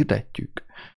azt hirdetjük.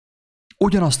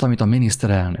 Ugyanazt, amit a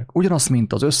miniszterelnök, ugyanazt,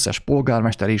 mint az összes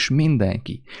polgármester és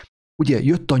mindenki. Ugye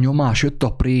jött a nyomás, jött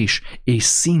a prés, és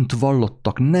szint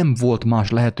vallottak, nem volt más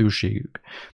lehetőségük.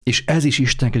 És ez is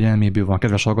Isten kegyelméből van,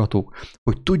 kedves hallgatók,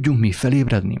 hogy tudjunk mi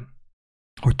felébredni.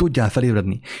 Hogy tudjál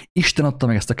felébredni. Isten adta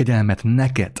meg ezt a kegyelmet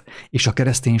neked és a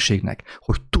kereszténységnek,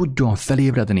 hogy tudjon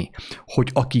felébredni, hogy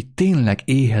aki tényleg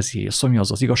éhezi és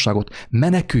szomjazza az igazságot,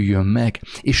 meneküljön meg,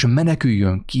 és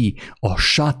meneküljön ki a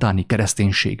sátáni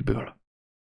kereszténységből.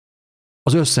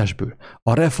 Az összesből.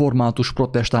 A református,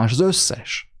 protestáns, az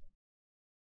összes.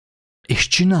 És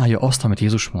csinálja azt, amit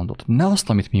Jézus mondott. Ne azt,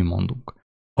 amit mi mondunk.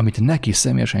 Amit neki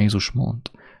személyesen Jézus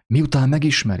mond. Miután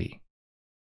megismeri.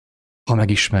 Ha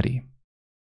megismeri.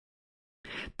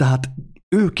 Tehát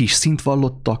ők is szint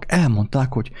vallottak,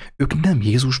 elmondták, hogy ők nem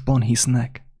Jézusban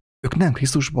hisznek. Ők nem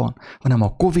Krisztusban, hanem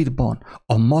a Covidban,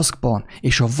 a maszkban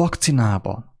és a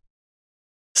vakcinában.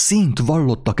 Szint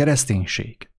vallott a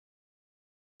kereszténység.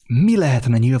 Mi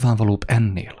lehetne nyilvánvalóbb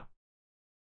ennél?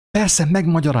 Persze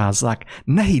megmagyarázzák.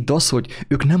 Ne hidd azt, hogy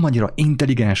ők nem annyira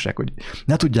intelligensek, hogy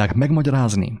ne tudják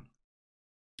megmagyarázni.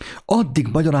 Addig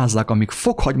magyarázzák, amíg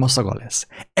foghagyma szaga lesz.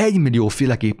 1 millió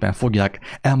féleképpen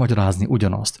fogják elmagyarázni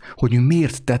ugyanazt, hogy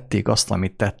miért tették azt,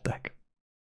 amit tettek.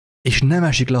 És nem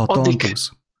esik le a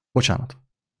tantusz. Bocsánat,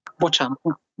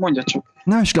 mondja csak.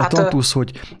 Nem esik le a tantusz,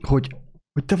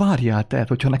 hogy te várjál, tehát,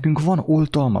 hogyha nekünk van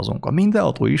oltalmazónk, a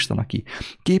mindenható Isten, aki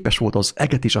képes volt az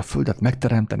eget és a földet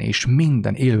megteremteni, és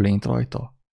minden élőlényt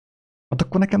rajta, hát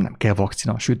akkor nekem nem kell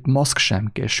vakcina, sőt, maszk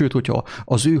sem kell, sőt, hogyha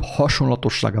az ő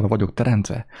hasonlatosságára vagyok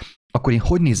teremtve, akkor én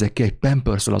hogy nézek ki egy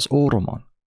pamperszel az orromon?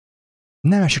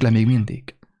 Nem esik le még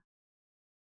mindig.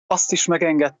 azt is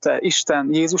megengedte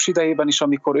Isten Jézus idejében is,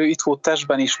 amikor ő itt volt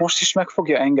testben is, most is meg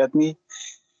fogja engedni,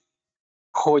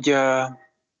 hogy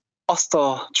azt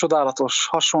a csodálatos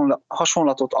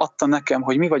hasonlatot adta nekem,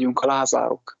 hogy mi vagyunk a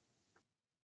lázárok.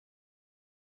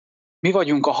 Mi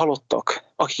vagyunk a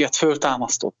halottak, akiket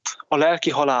föltámasztott a lelki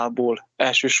halálból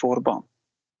elsősorban.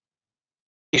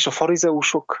 És a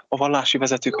farizeusok, a vallási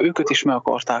vezetők őt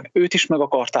is meg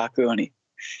akarták ölni.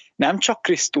 Nem csak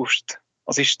Krisztust,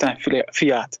 az Isten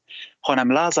fiát,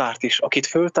 hanem Lázárt is, akit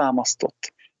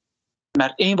föltámasztott.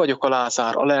 Mert én vagyok a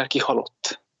Lázár, a lelki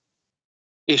halott.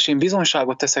 És én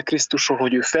bizonyságot teszek Krisztusról,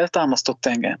 hogy ő feltámasztott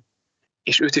engem,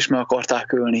 és őt is meg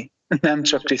akarták ölni, nem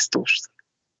csak Krisztust.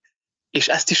 És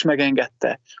ezt is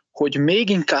megengedte, hogy még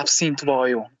inkább szint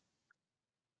valljon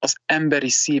az emberi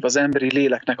szív, az emberi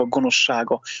léleknek a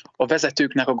gonoszsága, a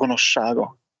vezetőknek a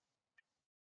gonoszsága.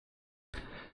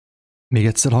 Még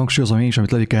egyszer hangsúlyozom én is,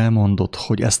 amit Levike elmondott,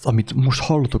 hogy ezt, amit most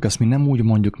hallotok, ezt mi nem úgy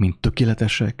mondjuk, mint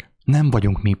tökéletesek. Nem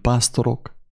vagyunk mi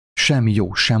pásztorok, sem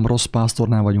jó, sem rossz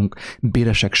pásztornál vagyunk,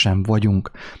 béresek sem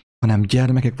vagyunk, hanem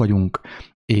gyermekek vagyunk,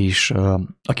 és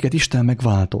akiket Isten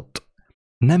megváltott.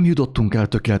 Nem jutottunk el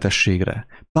tökéletességre.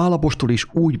 Pál apostol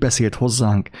is úgy beszélt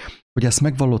hozzánk, hogy ezt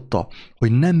megvallotta,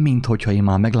 hogy nem minthogyha én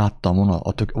már megláttam volna,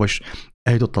 vagy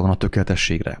eljutottam volna a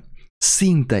tökéletességre.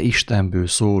 Szinte Istenből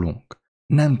szólunk.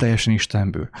 Nem teljesen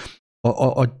Istenből.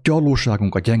 A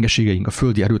gyarlóságunk, a gyengeségeink, a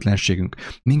földi erőtlenségünk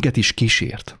minket is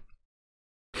kísért.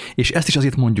 És ezt is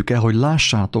azért mondjuk el, hogy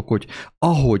lássátok, hogy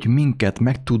ahogy minket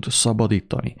meg tud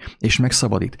szabadítani, és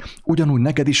megszabadít, ugyanúgy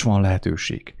neked is van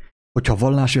lehetőség. Hogyha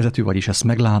vallásvezető vagy, és ezt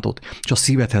meglátod, és a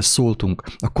szívedhez szóltunk,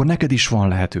 akkor neked is van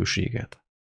lehetőséged.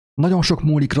 Nagyon sok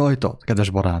múlik rajtad, kedves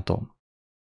barátom.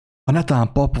 Ha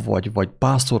netán pap vagy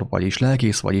pásztor vagy, és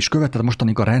lelkész vagy, és követed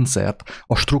mostanig a rendszert,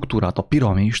 a struktúrát, a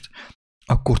piramist,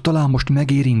 akkor talán most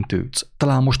megérintődsz,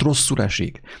 talán most rosszul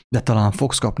esik, de talán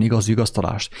fogsz kapni igaz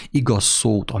vigasztalást, igaz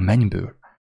szót a mennyből.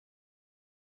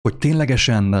 Hogy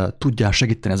ténylegesen tudjál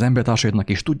segíteni az embertársaidnak,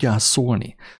 és tudjál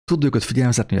szólni, tudd őket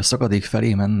figyelmeztetni, hogy a szakadék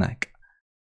felé mennek.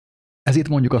 Ezért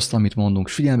mondjuk azt, amit mondunk,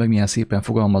 és figyelj meg, milyen szépen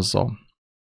fogalmazza.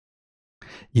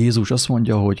 Jézus azt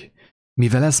mondja, hogy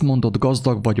mivel ezt mondod,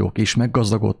 gazdag vagyok, és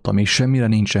meggazdagodtam, és semmire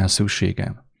nincsen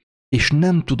szükségem, és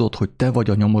nem tudod, hogy te vagy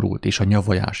a nyomorult, és a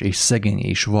nyavajás, és szegény,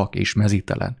 és vak, és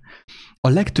mezítelen. A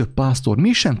legtöbb pásztor,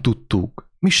 mi sem tudtuk,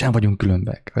 mi sem vagyunk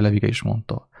különbek, a Levike is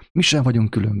mondta, mi sem vagyunk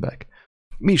különbek.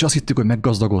 Mi is azt hittük, hogy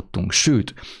meggazdagodtunk,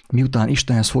 sőt, miután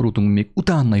Istenhez fordultunk, még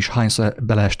utána is hányszor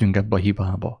beleestünk ebbe a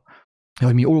hibába.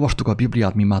 Hogy mi olvastuk a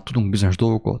Bibliát, mi már tudunk bizonyos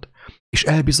dolgokat, és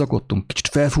elbizagodtunk, kicsit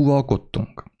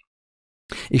felfúvalkodtunk.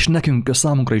 És nekünk,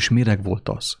 számunkra is méreg volt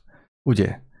az,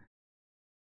 ugye?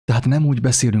 Tehát nem úgy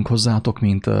beszélünk hozzátok,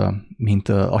 mint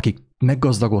akik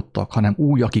meggazdagodtak, hanem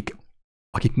úgy,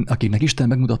 akiknek Isten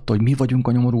megmutatta, hogy mi vagyunk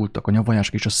a nyomorultak, a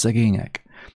nyavajások és a szegények,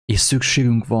 és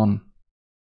szükségünk van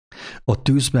a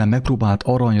tűzben megpróbált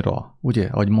aranyra, ugye,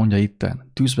 ahogy mondja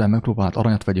itten, tűzben megpróbált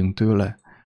aranyat vegyünk tőle,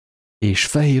 és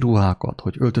fehér ruhákat,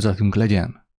 hogy öltözetünk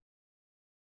legyen,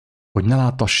 hogy ne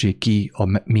láttassék ki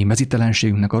a mi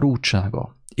mezítelenségünknek a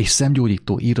rúdsága, és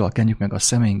szemgyógyító írral kenjük meg a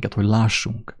szemeinket, hogy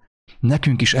lássunk.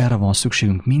 Nekünk is erre van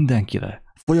szükségünk, mindenkire,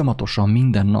 folyamatosan,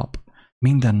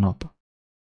 minden nap.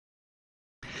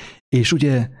 És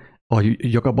ugye, a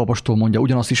Jakab apostol mondja,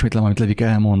 ugyanazt ismétlem, amit Levike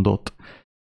elmondott,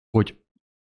 hogy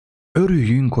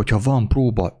örüljünk, hogyha van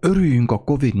próba, örüljünk a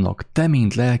Covid-nak, te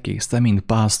mint lelkész, te mint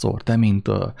pásztor, te mint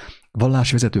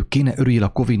vallásvezető, kéne örüljél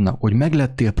a Covid-nak, hogy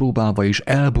meglettél próbálva és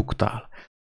elbuktál,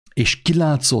 és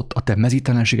kilátszott a te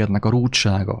mezítelenségednek a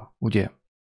rúdsága, ugye?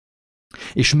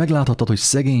 És megláthatod, hogy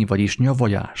szegény vagy és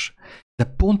nyavajás, de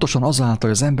pontosan azáltal, hogy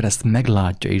az ember ezt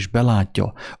meglátja és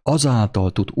belátja,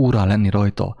 azáltal tud órá lenni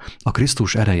rajta a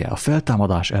Krisztus ereje, a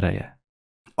feltámadás ereje.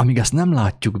 Amíg ezt nem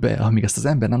látjuk be, amíg ezt az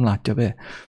ember nem látja be,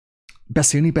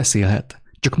 beszélni beszélhet,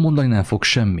 csak mondani nem fog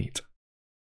semmit.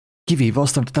 Kivéve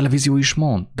azt, amit a televízió is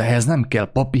mond, de ehhez nem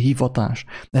kell papi hivatás,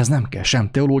 ehhez nem kell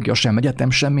sem teológia, sem egyetem,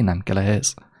 semmi nem kell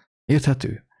ehhez.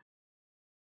 Érthető?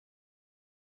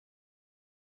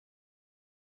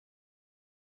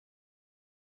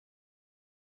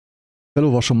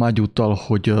 Felolvasom Mágyúttal,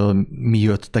 hogy mi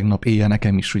jött tegnap éjjel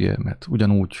nekem is, ugye, mert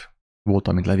ugyanúgy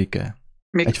voltam, mint Levike.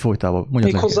 Egyfolytában.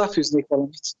 Még hozzáfűznék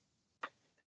valamit.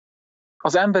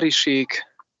 Az emberiség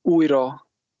újra,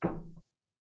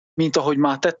 mint ahogy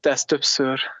már tette ezt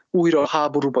többször, újra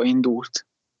háborúba indult.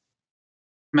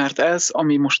 Mert ez,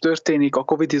 ami most történik a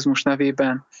covidizmus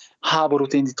nevében,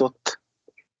 háborút indított.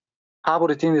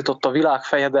 Háborút indított a világ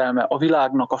fejedelme, a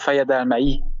világnak a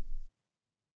fejedelmei.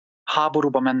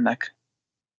 Háborúba mennek.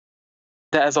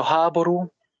 De ez a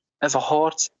háború, ez a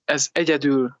harc, ez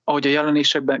egyedül, ahogy a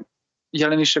jelenésekben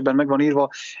jelenésekben meg van írva,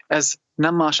 ez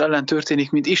nem más ellen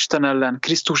történik, mint Isten ellen,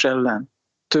 Krisztus ellen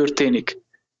történik.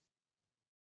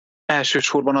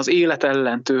 Elsősorban az élet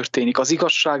ellen történik, az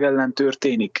igazság ellen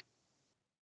történik.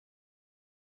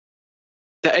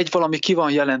 De egy valami ki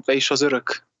van jelentve is az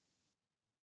örök,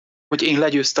 hogy én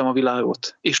legyőztem a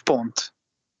világot, és pont.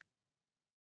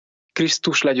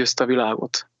 Krisztus legyőzte a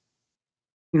világot.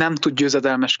 Nem tud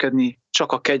győzedelmeskedni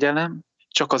csak a kegyelem,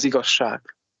 csak az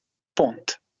igazság.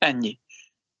 Pont. Ennyi.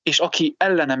 És aki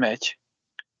ellene megy,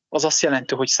 az azt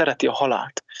jelenti, hogy szereti a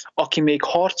halált. Aki még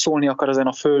harcolni akar ezen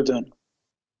a földön,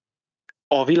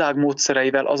 a világ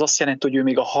módszereivel, az azt jelenti, hogy ő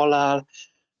még a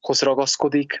halálhoz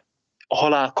ragaszkodik, a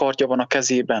halál kardja van a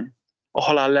kezében, a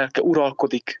halál lelke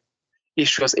uralkodik,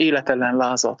 és ő az élet ellen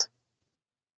lázad.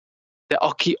 De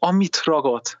aki amit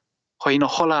ragad, ha én a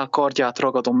halál kardját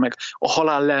ragadom meg, a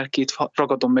halál lelkét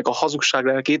ragadom meg, a hazugság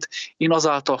lelkét, én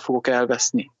azáltal fogok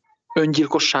elveszni.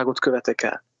 Öngyilkosságot követek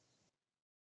el.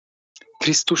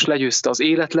 Krisztus legyőzte, az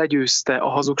élet legyőzte a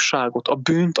hazugságot, a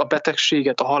bűnt, a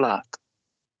betegséget, a halált.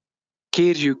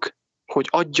 Kérjük, hogy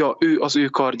adja ő az ő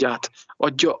kardját,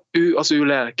 adja ő az ő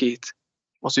lelkét,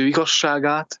 az ő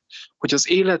igazságát, hogy az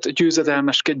élet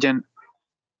győzedelmeskedjen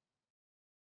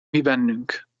mi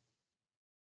bennünk.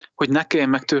 Hogy ne kelljen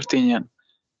megtörténjen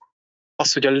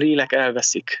az, hogy a lélek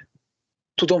elveszik.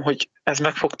 Tudom, hogy ez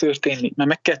meg fog történni, mert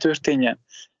meg kell történjen,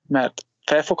 mert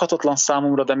felfoghatatlan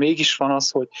számomra, de mégis van az,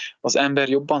 hogy az ember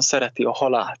jobban szereti a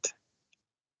halált.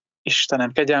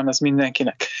 Istenem, kegyelmez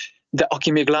mindenkinek. De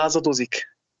aki még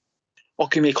lázadozik,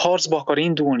 aki még harcba akar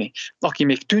indulni, aki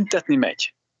még tüntetni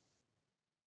megy,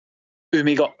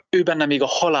 ő benne még a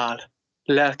halál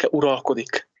lelke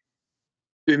uralkodik.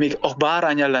 Ő még a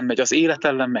bárány ellen megy, az élet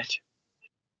ellen megy.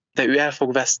 De ő el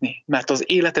fog veszni, mert az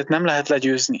életet nem lehet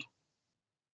legyőzni.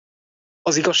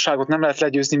 Az igazságot nem lehet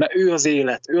legyőzni, mert ő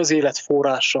az élet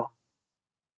forrása.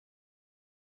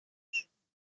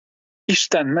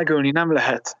 Isten megölni nem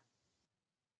lehet.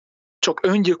 Csak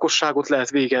öngyilkosságot lehet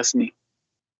végezni.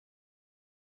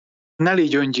 Ne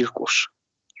légy öngyilkos.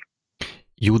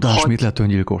 Judás mit lett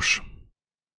öngyilkos?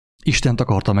 Istent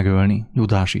akarta megölni,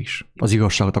 Judás is. Az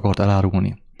igazságot akart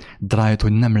elárulni. De rájött,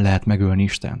 hogy nem lehet megölni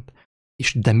Istent.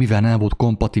 De mivel nem volt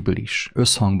kompatibilis,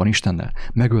 összhangban Istennel,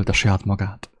 megölte saját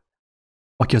magát.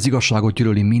 Aki az igazságot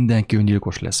gyűlöli, mindenki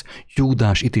öngyilkos lesz.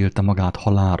 Júdás ítélte magát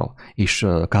halálra és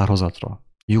kárhozatra.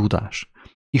 Júdás.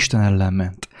 Isten ellen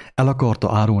ment. El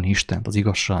akarta árulni Istent, az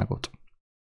igazságot.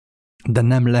 De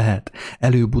nem lehet.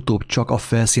 Előbb-utóbb csak a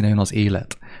felszínen jön az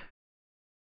élet.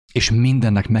 És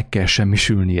mindennek meg kell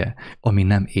semmisülnie, ami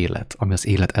nem élet, ami az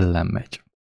élet ellen megy.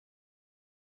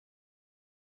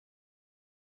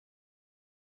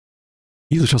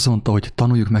 Jézus azt mondta, hogy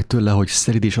tanuljuk meg tőle, hogy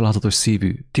szelíd és alázatos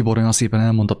szívű. Tibor olyan szépen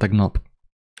elmondta tegnap,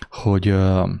 hogy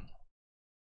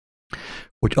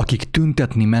akik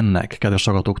tüntetni mennek, kedves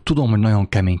hallgatók, tudom, hogy nagyon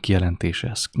kemény kijelentés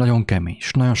ez. Nagyon kemény,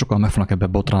 és nagyon sokan meg fognak ebbe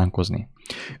botránkozni.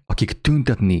 Akik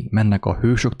tüntetni mennek a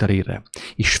hősök terére,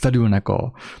 és felülnek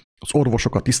az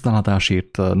orvosok a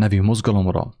tisztánlátásért nevű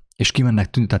mozgalomra, és kimennek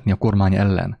tüntetni a kormány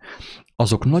ellen,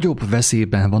 azok nagyobb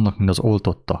veszélyben vannak, mint az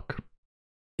oltottak.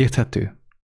 Érthető?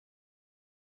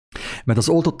 Mert az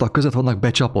oltottak között vannak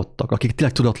becsapottak, akik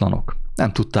tényleg tudatlanok,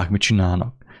 nem tudták, mit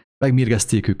csinálnak.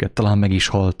 Megmérgezték őket, talán meg is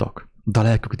haltak, de a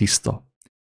lelkük tiszta.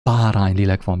 Bárány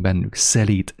lélek van bennük,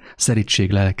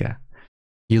 szelídség lelke.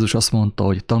 Jézus azt mondta,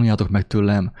 hogy tanuljátok meg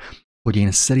tőlem, hogy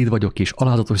én szelíd vagyok és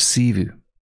alázatos szívű.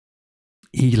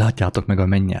 Így látjátok meg a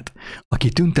mennyet. Aki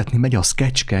tüntetni megy, az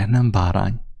kecske, nem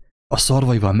bárány. A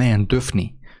szarvaival melyen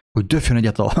döfni, hogy döfjön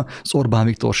egyet az Orbán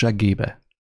Viktor seggébe.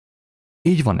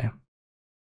 Így van-e?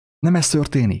 Nem ez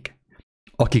történik?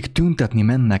 Akik tüntetni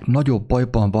mennek, nagyobb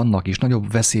bajban vannak, és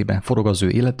nagyobb veszélyben forog az ő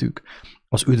életük,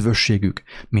 az üdvösségük,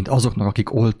 mint azoknak,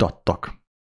 akik oltattak.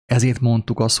 Ezért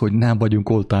mondtuk azt, hogy nem vagyunk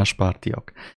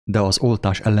oltáspártiak, de az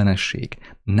oltás ellenesség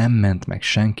nem ment meg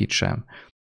senkit sem.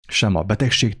 Sem a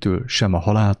betegségtől, sem a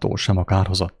haláltól, sem a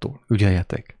kárhozattól.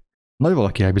 Ügyeljetek! Nagy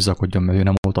valaki elbizakodjon, mert ő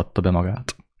nem oltatta be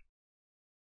magát.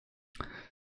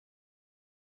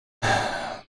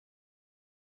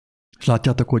 És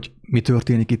látjátok, hogy mi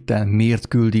történik itt? Miért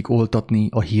küldik oltatni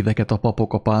a híveket a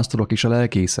papok, a pásztorok és a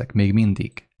lelkészek még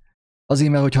mindig?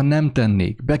 Azért, mert hogyha nem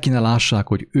tennék, be kéne lássák,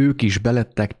 hogy ők is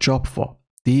belettek csapva,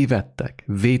 tévedtek,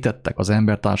 vétettek az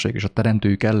embertársaik és a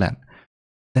teremtőjük ellen,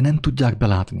 de nem tudják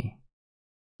belátni.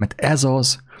 Mert ez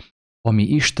az, ami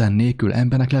Isten nélkül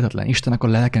embernek lehetetlen, Istennek a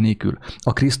lelke nélkül,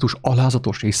 a Krisztus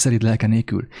alázatos és szelíd lelke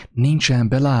nélkül nincsen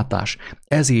belátás,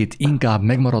 ezért inkább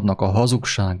megmaradnak a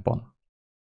hazugságban.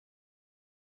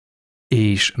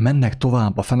 És mennek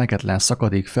tovább a feneketlen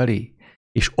szakadék felé,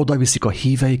 és odaviszik a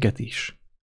híveiket is.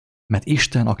 Mert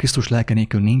Isten, a Krisztus lelke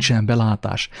nélkül nincsen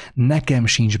belátás. Nekem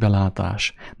sincs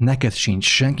belátás. Neked sincs,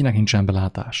 senkinek nincsen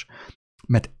belátás.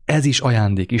 Mert ez is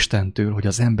ajándék Istentől, hogy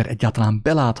az ember egyáltalán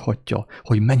beláthatja,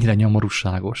 hogy mennyire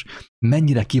nyomorúságos,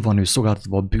 mennyire ki van ő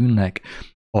szolgáltatva a bűnnek,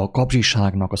 a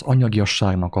kapzsiságnak, az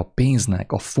anyagiasságnak, a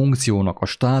pénznek, a funkciónak, a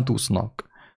státusznak,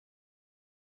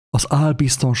 az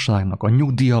álbiztonságnak, a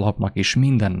nyugdíjalapnak és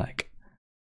mindennek.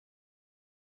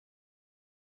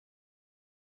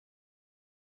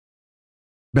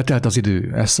 Betelt az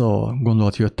idő, ezt a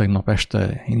gondolat jött tegnap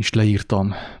este, én is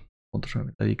leírtam, pontosan,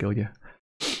 hogy leírja, ugye,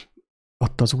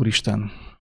 adta az Úristen.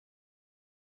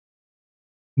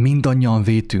 Mindannyian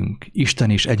vétünk Isten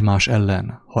és egymás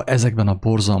ellen, ha ezekben a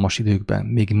borzalmas időkben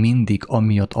még mindig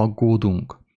amiatt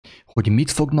aggódunk, hogy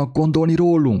mit fognak gondolni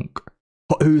rólunk,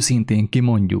 ha őszintén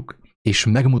kimondjuk és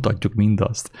megmutatjuk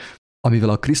mindazt, amivel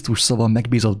a Krisztus szava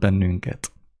megbízott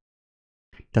bennünket.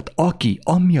 Tehát aki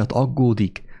amiatt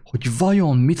aggódik, hogy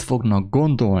vajon mit fognak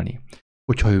gondolni,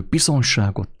 hogyha ő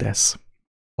bizonságot tesz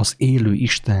az élő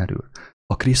Istenről,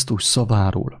 a Krisztus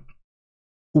szaváról,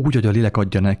 úgy, hogy a lélek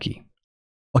adja neki.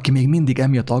 Aki még mindig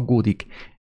emiatt aggódik,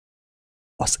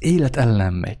 az élet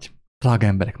ellen megy. Drága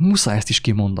emberek, muszáj ezt is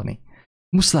kimondani.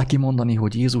 Muszáj kimondani,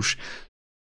 hogy Jézus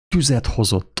tüzet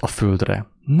hozott a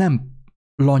földre, nem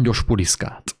langyos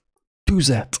puliszkát.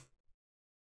 Tüzet.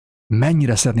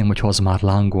 Mennyire szeretném, hogyha az már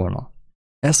lángolna.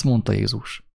 Ezt mondta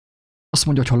Jézus. Azt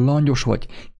mondja, hogy ha langyos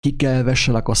vagy, ki kell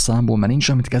vesselek a számból, mert nincs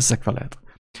amit kezdek veled.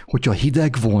 Hogyha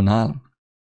hideg volnál,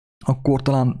 akkor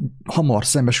talán hamar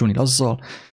szembesülni azzal,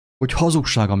 hogy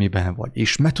hazugság, amiben vagy,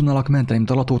 és meg tudnálak menteni, mint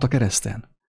a latót a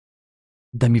kereszten.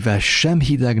 De mivel sem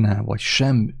hideg vagy,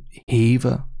 sem hév,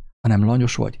 hanem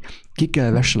langyos vagy, ki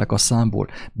kell vesselek a számból,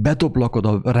 bedoblakod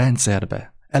a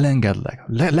rendszerbe, elengedlek,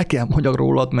 le kell mondjak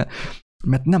rólad,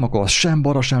 mert nem akarsz sem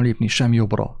balra sem lépni, sem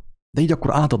jobbra. De így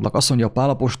akkor átadlak, azt mondja a Pál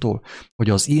apostol, hogy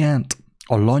az ilyent,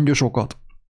 a langyosokat,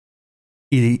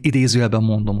 idézőjelben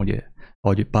mondom, ugye,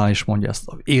 ahogy Pál is mondja ezt,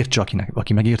 értse,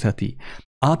 aki megértheti,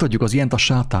 átadjuk az ilyent a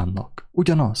sátánnak.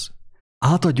 Ugyanaz.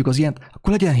 Átadjuk az ilyent,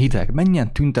 akkor legyen hideg,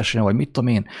 menjen tüntessen, vagy mit tudom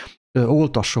én,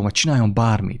 oltasson, vagy csináljon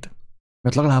bármit.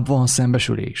 Mert legalább van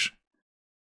szembesülés.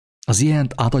 Az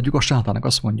ilyent átadjuk a sátánnak,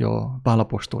 azt mondja Pál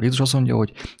apostol. Jézus azt mondja,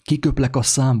 hogy kiköplek a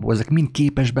számból, ezek mind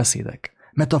képes beszédek,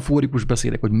 metaforikus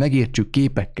beszédek, hogy megértsük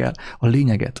képekkel a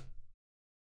lényeget.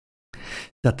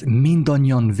 Tehát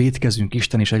mindannyian vétkezünk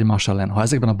Isten és egymás ellen. Ha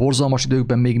ezekben a borzalmas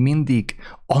időkben még mindig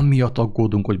amiatt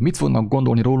aggódunk, hogy mit fognak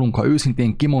gondolni rólunk, ha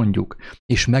őszintén kimondjuk,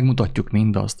 és megmutatjuk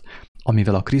mindazt,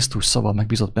 amivel a Krisztus szava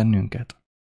megbízott bennünket.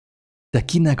 Te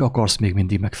kinek akarsz még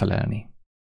mindig megfelelni?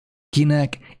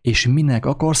 Kinek és minek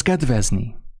akarsz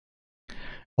kedvezni?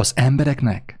 Az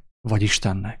embereknek vagy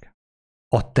Istennek?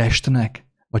 A testnek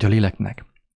vagy a léleknek?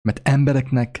 Mert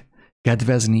embereknek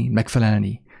kedvezni,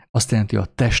 megfelelni, azt jelenti a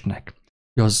testnek,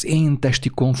 hogy az én testi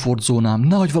komfortzónám,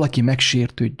 nehogy valaki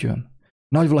megsértődjön,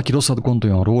 nehogy valaki rosszat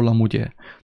gondoljon rólam, ugye?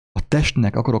 A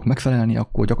testnek akarok megfelelni,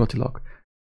 akkor gyakorlatilag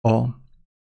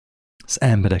az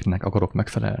embereknek akarok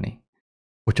megfelelni.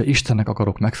 Hogyha Istennek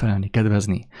akarok megfelelni,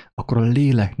 kedvezni, akkor a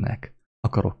léleknek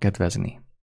akarok kedvezni.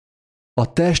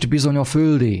 A test bizony a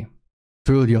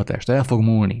földi a test, el fog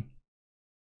múlni,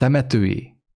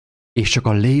 temetőjé, és csak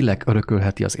a lélek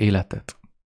örökölheti az életet.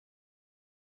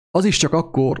 Az is csak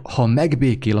akkor, ha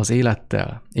megbékél az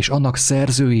élettel, és annak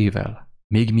szerzőjével,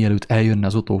 még mielőtt eljönne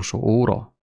az utolsó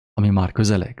óra, ami már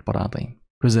közeleg, barátaim,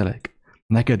 közeleg,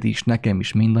 neked is, nekem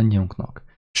is, mindannyiunknak,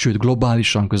 sőt,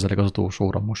 globálisan közeleg az utolsó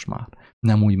óra most már,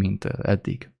 nem úgy, mint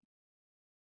eddig.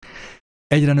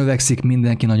 Egyre növekszik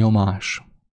mindenkin a nyomás.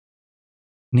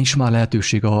 Nincs már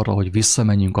lehetőség arra, hogy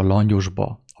visszamenjünk a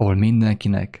langyosba, ahol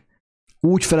mindenkinek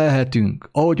úgy felelhetünk,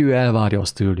 ahogy ő elvárja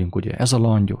azt tőlünk, ugye, ez a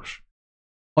langyos.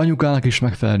 Anyukának is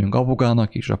megfelelünk,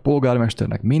 apukának is, a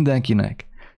polgármesternek, mindenkinek,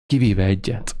 kivéve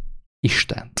egyet,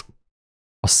 Istent,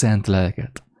 a szent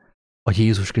lelket, a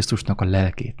Jézus Krisztusnak a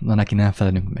lelkét, na neki nem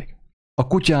felelünk meg. A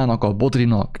kutyának, a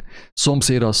bodrinak,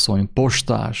 szomszédasszony,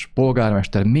 postás,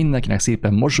 polgármester, mindenkinek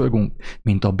szépen mosolygunk,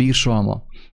 mint a bírsalma,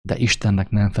 de Istennek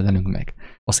nem felelünk meg.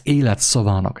 Az élet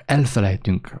szavának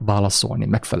elfelejtünk válaszolni,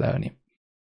 megfelelni.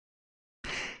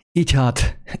 Így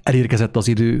hát elérkezett az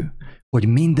idő, hogy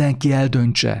mindenki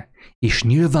eldöntse, és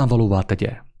nyilvánvalóvá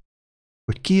tegye,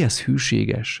 hogy kihez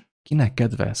hűséges, kinek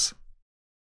kedvez,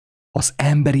 az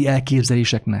emberi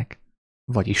elképzeléseknek,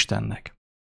 vagy Istennek,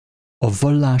 a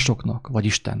vallásoknak, vagy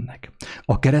Istennek,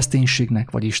 a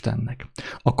kereszténységnek, vagy Istennek,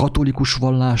 a katolikus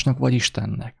vallásnak, vagy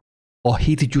Istennek, a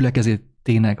hit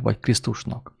gyülekezetének, vagy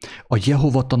Krisztusnak, a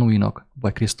Jehova tanúinak,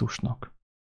 vagy Krisztusnak,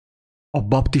 a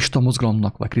baptista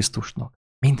mozgalomnak, vagy Krisztusnak.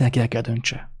 Mindenki el kell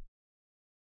döntse.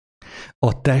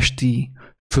 A testi,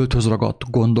 földhöz ragadt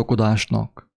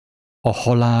gondolkodásnak a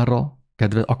halálra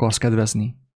akarsz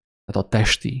kedvezni, tehát a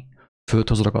testi,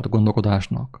 földhöz ragadt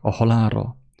gondolkodásnak a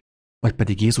halálra, vagy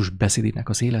pedig Jézus beszédének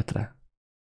az életre?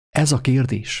 Ez a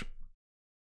kérdés,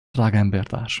 drága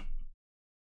embertárs.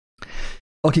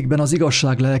 Akikben az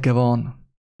igazság lelke van,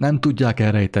 nem tudják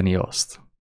elrejteni azt.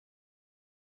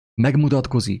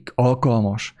 Megmutatkozik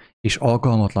alkalmas és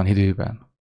alkalmatlan időben.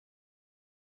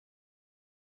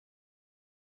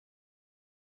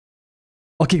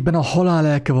 Akikben a halál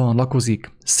lelke van,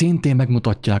 lakozik, szintén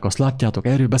megmutatják, azt látjátok,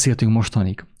 erről beszéltünk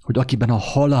mostanig, hogy akiben a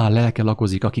halál lelke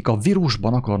lakozik, akik a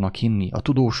vírusban akarnak hinni, a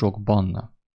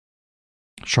tudósokban,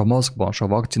 s a maszkban, s a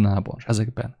vakcinában, s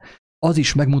ezekben, az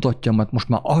is megmutatja, mert most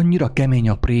már annyira kemény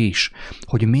a prés,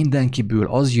 hogy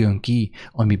mindenkiből az jön ki,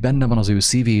 ami benne van az ő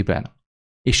szívében.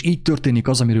 És így történik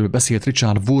az, amiről beszélt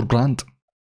Richard Wurmbrand,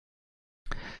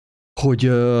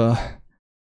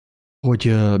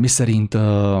 hogy miszerint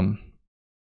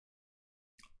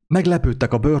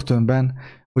meglepődtek a börtönben,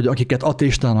 hogy akiket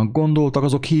ateistának gondoltak,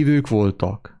 azok hívők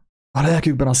voltak. A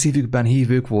lelkükben, a szívükben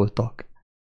hívők voltak.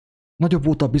 Nagyobb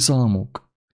volt a bizalmuk,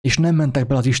 és nem mentek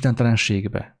bele az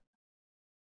istentelenségbe.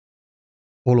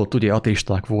 Holott ugye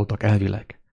ateisták voltak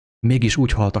elvileg. Mégis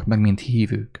úgy haltak meg, mint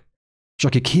hívők. És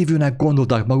akik hívőnek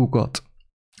gondolták magukat,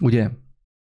 ugye,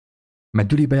 mert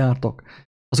gyülibe jártak,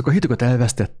 azok a hitüket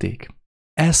elvesztették.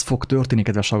 Ez fog történni,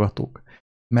 kedves hallgatók.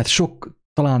 Mert sok,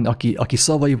 talán aki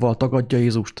szavaival tagadja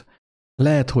Jézust,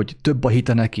 lehet, hogy több a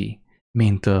hite neki,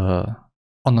 mint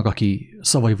annak, aki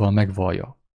szavaival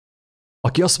megvallja.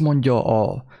 Aki azt mondja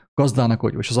a gazdának,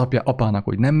 vagy az apának,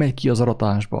 hogy nem megy ki az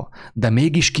aratásba, de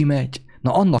mégis kimegy,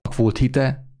 na annak volt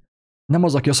hite. Nem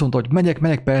az, aki azt mondta, hogy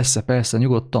megyek, persze,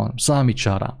 nyugodtan,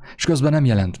 számítsál rám, és közben nem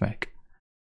jelent meg.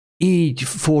 Így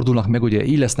fordulnak meg, ugye,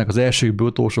 így lesznek az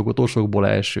elsőkből utolsókból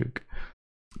elsők.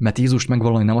 Mert Jézust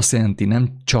megvallani nem azt jelenti,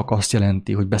 nem csak azt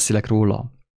jelenti, hogy beszélek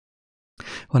róla,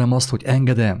 hanem azt, hogy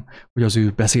engedem, hogy az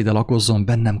ő beszéde lakozzon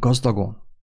bennem gazdagon.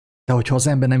 De hogyha az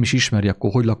ember nem is ismeri,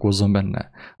 akkor hogy lakozzon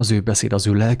benne az ő beszéd, az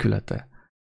ő lelkülete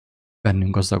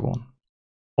bennünk gazdagon.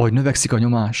 Ahogy növekszik a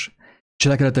nyomás,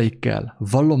 cselekedeteikkel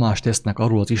vallomást tesznek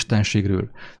arról az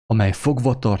istenségről, amely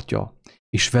fogva tartja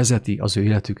és vezeti az ő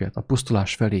életüket a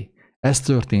pusztulás felé. Ez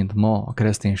történt ma a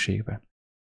kereszténységben.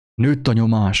 Nőtt a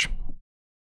nyomás,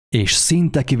 és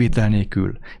szinte kivétel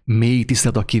nélkül, mély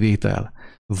tisztelet a kivétel,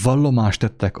 vallomást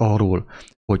tettek arról,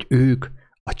 hogy ők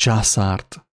a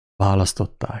császárt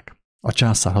választották. A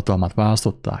császár hatalmát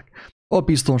választották. A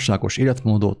biztonságos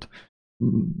életmódot,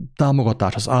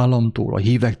 támogatás az államtól, a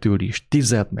hívektől is,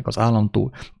 tized meg az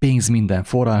államtól, pénz minden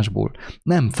forrásból.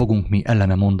 Nem fogunk mi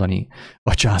ellene mondani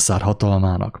a császár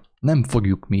hatalmának. Nem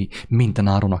fogjuk mi minden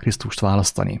áron a Krisztust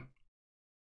választani.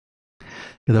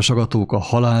 Kedves hallgatók, a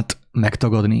halált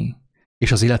megtagadni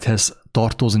és az élethez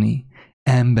tartozni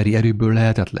emberi erőből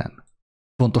lehetetlen.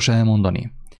 Fontos elmondani.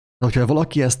 De hogyha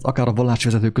valaki ezt akár a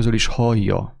vallásvezetők közül is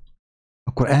hallja,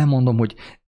 akkor elmondom, hogy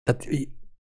tehát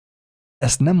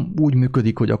ez nem úgy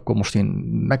működik, hogy akkor most én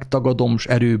megtagadom, és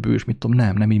erőből, és mit tudom,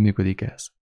 nem így működik ez.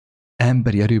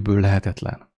 Emberi erőből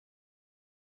lehetetlen.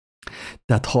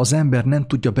 Tehát ha az ember nem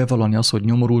tudja bevallani azt, hogy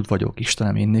nyomorult vagyok,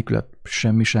 Istenem, én nélküled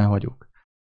semmi sem vagyok,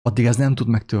 addig ez nem tud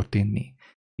megtörténni.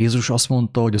 Jézus azt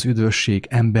mondta, hogy az üdvösség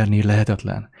embernél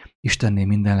lehetetlen, Istennél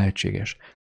minden lehetséges.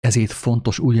 Ezért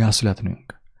fontos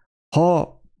újjászületnünk.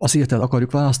 Ha az életet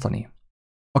akarjuk választani,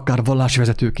 akár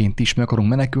vallásvezetőként is meg akarunk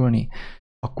menekülni,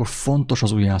 akkor fontos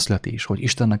az újjászületés, hogy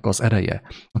Istennek az ereje,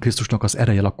 a Krisztusnak az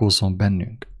ereje lakozzon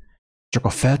bennünk. Csak a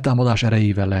feltámadás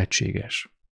erejével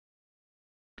lehetséges.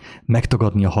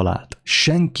 Megtagadni a halált.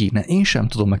 Senki, én sem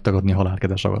tudom megtagadni a halált,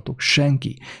 kedves hallgatók.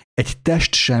 Senki. Egy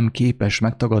test sem képes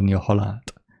megtagadni a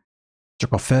halált.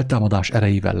 Csak a feltámadás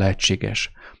erejével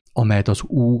lehetséges, amelyet az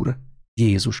Úr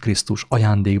Jézus Krisztus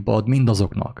ajándékba ad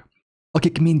mindazoknak,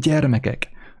 akik mind gyermekek,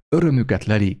 örömüket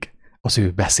lelik az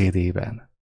ő beszédében.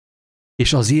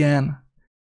 És az ilyen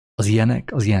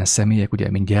személyek, ugye,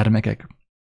 mint gyermekek,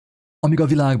 amíg a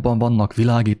világban vannak,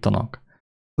 világítanak,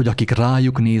 hogy akik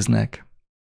rájuk néznek,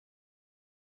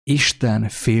 Isten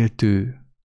féltő,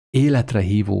 életre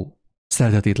hívó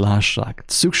szeretetét lássák.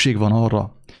 Szükség van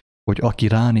arra, hogy aki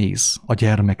ránéz a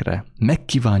gyermekre,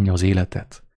 megkívánja az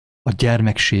életet, a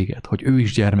gyermekséget, hogy ő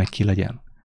is gyermekké legyen.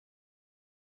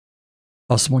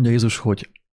 Azt mondja Jézus,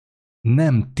 hogy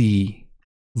nem ti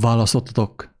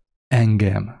választottatok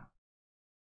engem,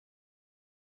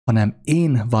 hanem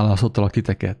én választottalak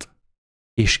titeket,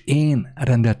 és én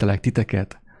rendeltelek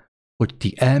titeket, hogy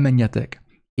ti elmenjetek,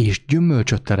 és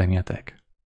gyümölcsöt teremjetek,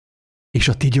 és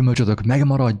a ti gyümölcsötök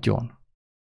megmaradjon,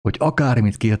 hogy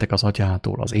akármit kértek az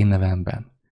atyától az én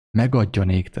nevemben, megadja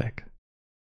néktek.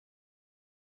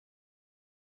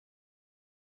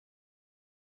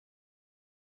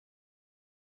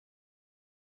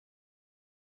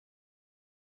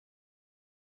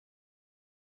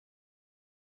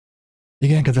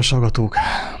 Igen, kedves hallgatók.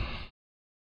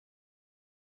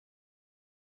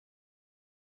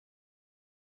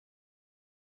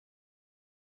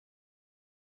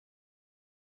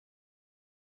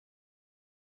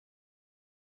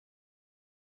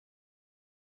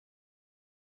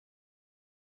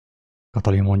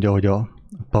 Katalin mondja, hogy a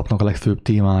papnak a legfőbb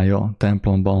témája a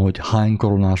templomban, hogy hány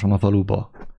koronás van a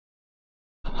faluba,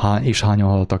 és hányan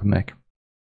haltak meg.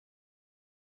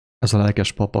 Ez a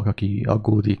lelkes pap, aki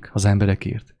aggódik az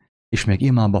emberekért, és még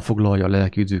imába foglalja a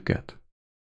lelki üdvüket.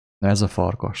 De ez a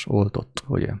farkas, oltott,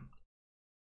 ugye?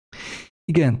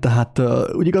 Igen, tehát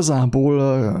úgy igazából,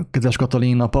 kedves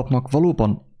Katalin, a papnak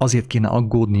valóban azért kéne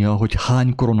aggódnia, hogy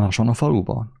hány koronás van a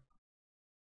faluban.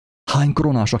 Hány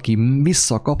koronás, aki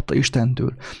visszakapta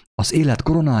Istentől az élet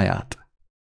koronáját.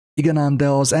 Igen ám, de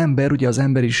az ember, ugye az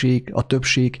emberiség, a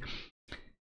többség,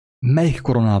 melyik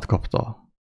koronát kapta?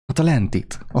 Hát a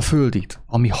lentit, a földit,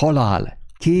 ami halál.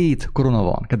 2 korona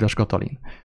van, kedves Katalin.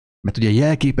 Mert ugye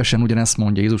jelképesen ugyanezt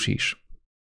mondja Jézus is,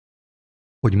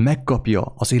 hogy megkapja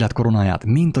az élet koronáját,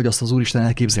 mint ahogy azt az Úristen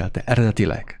elképzelte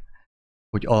eredetileg,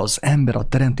 hogy az ember a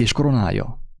teremtés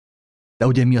koronája. De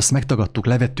ugye mi azt megtagadtuk,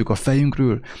 levettük a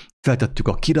fejünkről, feltettük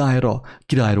a királyra,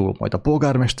 királyról majd a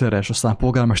polgármesterre, és aztán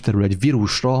polgármesterről egy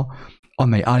vírusra,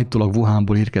 amely állítólag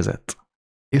Wuhanból érkezett.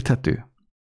 Érthető?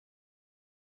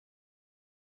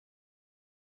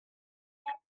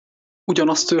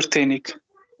 Ugyanaz történik,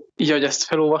 így, ahogy ezt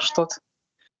felolvastad,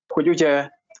 hogy ugye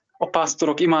a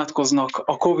pásztorok imádkoznak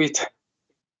a Covid,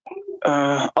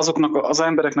 azoknak az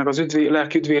embereknek az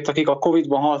lelki üdvét, akik a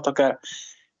Covid-ban haltak el,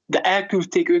 de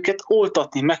elküldték őket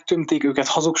oltatni, megtömték őket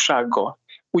hazugsággal.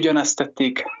 Ugyanezt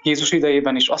tették Jézus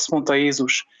idejében is. Azt mondta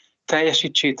Jézus,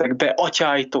 teljesítsétek be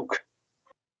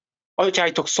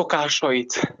atyáitok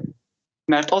szokásait,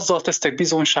 mert azzal tesztek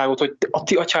bizonyságot, hogy a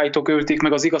ti atyáitok ölték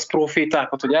meg az igaz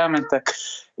profétákat, hogy elmentek,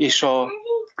 és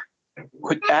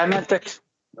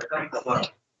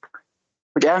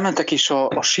és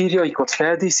a sírjaikat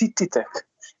feldíszítitek.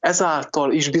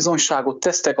 Ezáltal is bizonyságot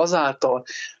tesztek, azáltal,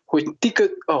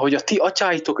 hogy a ti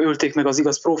atyáitok ölték meg az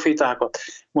igaz profétákat.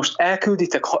 Most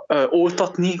elkülditek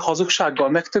oltatni, hazugsággal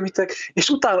megtömitek, és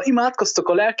utána imádkoztok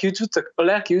a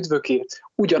lelki üdvökért.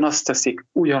 Ugyanazt teszik,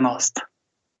 ugyanazt.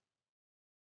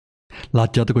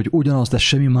 Látjátok, hogy ugyanaz, de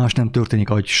semmi más nem történik,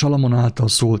 ahogy Salamon által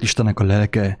szólt Istennek a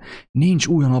lelke. Nincs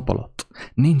új a nap alatt,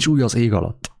 nincs új az ég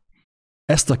alatt.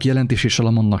 Ezt a kijelentését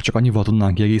Salamonnak csak annyival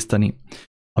tudnánk kiegészíteni,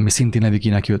 ami szintén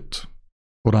Levikinek jött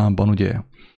korábban, ugye,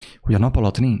 hogy a nap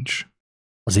alatt nincs,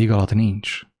 az ég alatt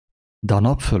nincs, de a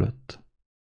nap fölött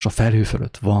és a felhő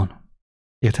fölött van.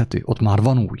 Érthető? Ott már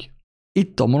van új.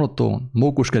 Itt a monoton,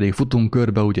 mókuskerék futunk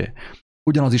körbe, ugye,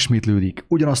 ugyanaz ismétlődik,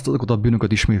 ugyanazt a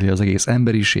bűnöket ismétli az egész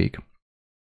emberiség.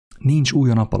 Nincs új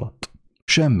a nap alatt.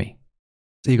 Semmi.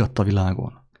 Az ég adta a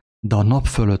világon. De a nap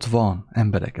fölött van,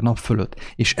 emberek, a nap fölött.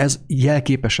 És ez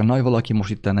jelképesen, nagy valaki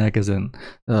most itt elkezden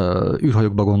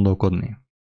űrhajókba gondolkodni.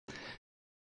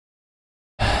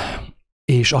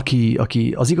 És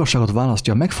aki az igazságot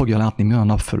választja, meg fogja látni, mi a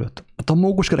nap fölött. Hát a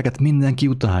mókuskereket mindenki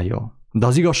utálja, de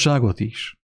az igazságot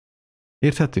is.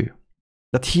 Érthető?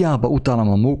 Tehát hiába utálom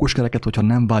a mókuskereket, hogyha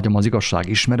nem vágyom az igazság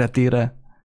ismeretére.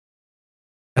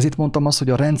 Ezért mondtam azt, hogy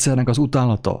a rendszernek az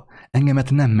utálata engemet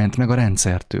nem ment meg a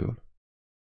rendszertől.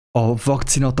 A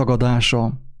vakcina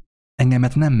tagadása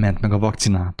engemet nem ment meg a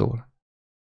vakcinától.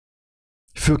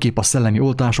 Főképp a szellemi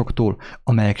oltásoktól,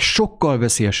 amelyek sokkal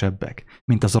veszélyesebbek,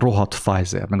 mint az a rohadt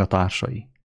Pfizer meg a társai.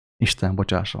 Isten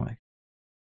bocsássa meg.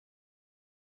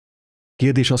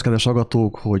 Kérdés az, kedves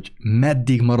hallgatók, hogy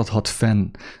meddig maradhat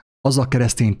fenn az a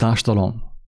keresztény társadalom,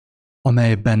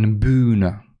 amelyben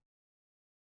bűn,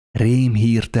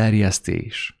 rémhír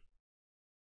terjesztés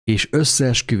és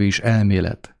összeesküvés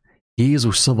elmélet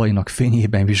Jézus szavainak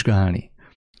fényében vizsgálni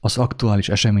az aktuális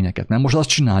eseményeket. Nem most azt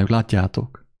csináljuk,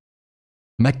 látjátok?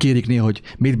 Megkérik néha,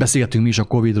 hogy mit beszéltünk mi is a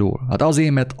Covid-ról. Hát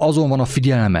azért, mert azon van a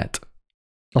figyelmet.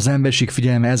 Az emberiség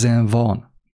figyelme ezen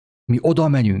van. Mi oda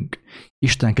megyünk,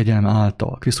 Isten kegyelme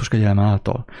által, Krisztus kegyelme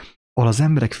által, ahol az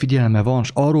emberek figyelme van,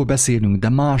 és arról beszélünk, de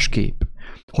másképp,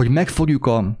 hogy megfogjuk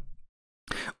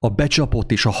a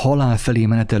becsapott és a halál felé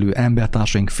menetelő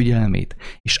embertársaink figyelmét,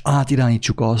 és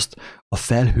átirányítsuk azt a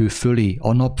felhő fölé,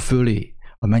 a nap fölé,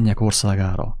 a mennyek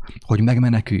országára, hogy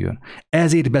megmeneküljön.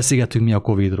 Ezért beszélgetünk mi a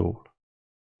Covid-ról.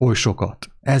 Oly sokat.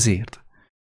 Ezért.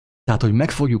 Tehát, hogy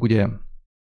megfogjuk ugye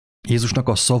Jézusnak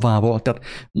a szavával, tehát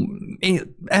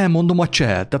én elmondom a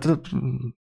cselt, tehát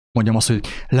mondjam azt, hogy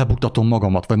lebuktatom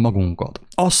magamat, vagy magunkat.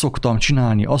 Azt szoktuk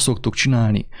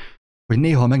csinálni, hogy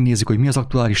néha megnézzük, hogy mi az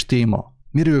aktuális téma,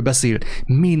 miről beszél,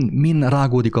 min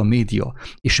rágódik a média,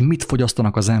 és mit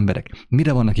fogyasztanak az emberek,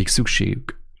 mire van nekik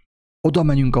szükségük. Oda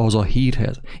menjünk ahhoz a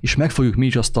hírhez, és megfogjuk mi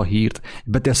is azt a hírt,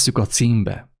 betesszük a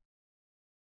címbe.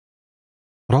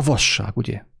 Ravasság,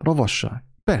 ugye? Ravasság.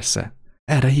 Persze.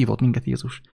 Erre hívott minket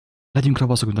Jézus. Legyünk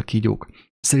ravaszok, mint a kígyók,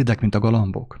 szelidek, mint a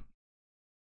galambok.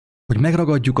 Hogy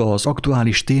megragadjuk az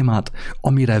aktuális témát,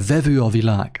 amire vevő a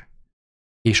világ,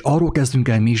 és arról kezdünk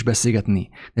el mi is beszélgetni,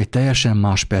 de egy teljesen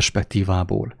más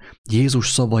perspektívából, Jézus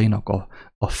szavainak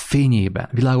a fényében,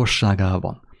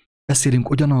 világosságában. Beszélünk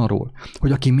ugyanarról,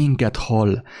 hogy aki minket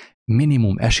hall,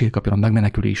 minimum esélyt kapjon a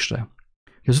megmenekülésre.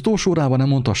 Az utolsó órában nem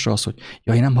mondhassa azt, hogy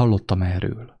ja, én nem hallottam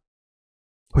erről.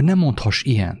 Hogy nem mondhass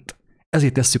ilyent.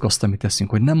 Ezért tesszük azt, amit teszünk,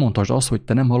 hogy nem mondhass azt, hogy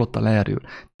te nem hallottál erről.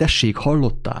 Tessék,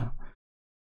 hallottál.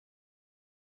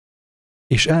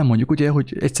 És elmondjuk ugye,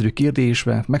 hogy egyszerű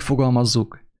kérdésbe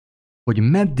megfogalmazzuk, hogy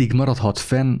meddig maradhat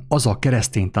fenn az a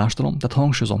keresztény társadalom, tehát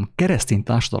hangsúlyozom, keresztény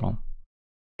társadalom.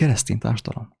 Keresztény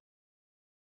társadalom.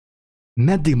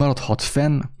 Meddig maradhat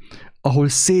fenn, ahol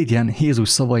szégyen Jézus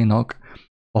szavainak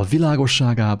a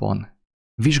világosságában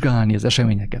vizsgálni az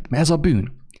eseményeket. Mert ez a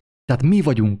bűn. Tehát mi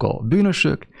vagyunk a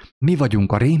bűnösök, mi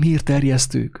vagyunk a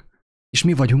rémhírterjesztők, és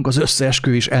mi vagyunk az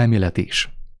összeesküvés elmélet is.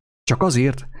 Csak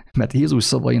azért, mert Jézus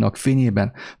szavainak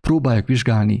fényében próbáljuk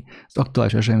vizsgálni az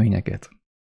aktuális eseményeket.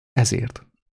 Ezért.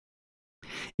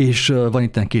 És van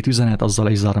itt 2 üzenet,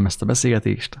 azzal is zárom ezt a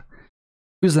beszélgetést.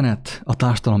 Üzenet a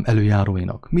társadalom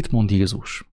előjáróinak. Mit mond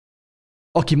Jézus?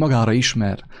 Aki magára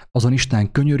ismer, azon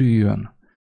Isten könyörüljön,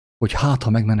 hogy hát, ha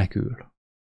megmenekül.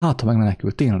 Hát, ha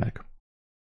megmenekül, tényleg.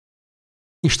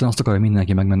 Isten azt akarja, hogy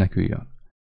mindenki megmeneküljön.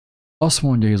 Azt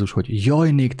mondja Jézus, hogy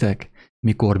jaj néktek,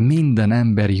 mikor minden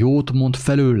ember jót mond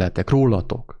felőletek,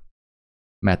 rólatok.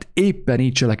 Mert éppen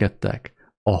így cselekedtek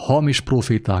a hamis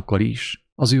profétákkal is,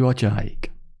 az ő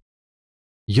atyáik.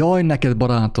 Jaj neked,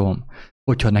 barátom,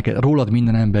 hogyha neked rólad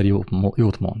minden ember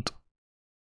jót mond.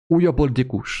 Úgy a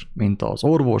politikus, mint az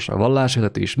orvos, a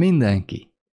vallásvezető és mindenki.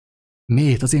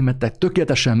 Miért? Azért, mert te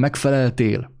tökéletesen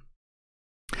megfeleltél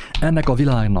ennek a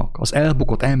világnak, az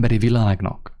elbukott emberi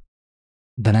világnak,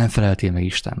 de nem feleltél meg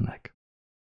Istennek,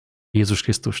 Jézus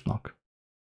Krisztusnak.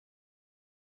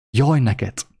 Jaj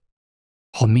neked,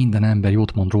 ha minden ember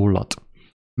jót mond rólad,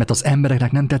 mert az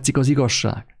embereknek nem tetszik az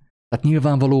igazság. Tehát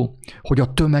nyilvánvaló, hogy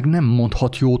a tömeg nem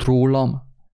mondhat jót rólam.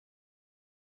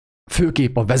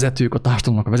 Főképp a vezetők, a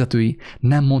társadalomnak a vezetői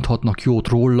nem mondhatnak jót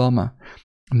rólam,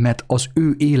 mert az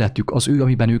ő életük, az ő,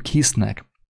 amiben ők hisznek,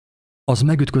 az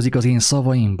megütközik az én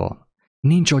szavaimban.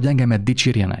 Nincs, ahogy engemet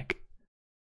dicsérjenek.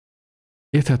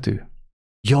 Érthető?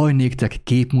 Jaj néktek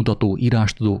képmutató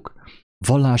írástudók,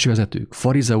 vallásvezetők,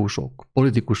 farizeusok,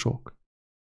 politikusok,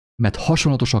 mert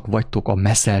hasonlatosak vagytok a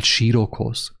meszelt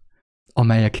sírokhoz,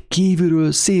 amelyek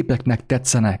kívülről szépeknek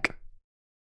tetszenek,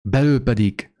 belül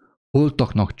pedig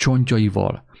holtaknak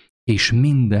csontjaival és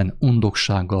minden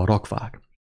undoksággal rakvák.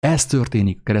 Ez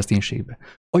történik a kereszténységben.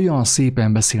 Olyan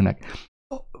szépen beszélnek,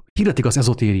 hirdetik az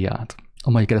ezotériát a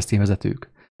mai keresztény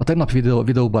vezetők. A tegnapi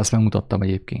videóban ezt megmutattam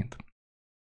egyébként.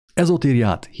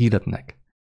 Ezotériát hirdetnek,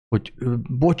 hogy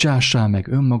bocsássál meg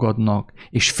önmagadnak,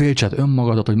 és féltsed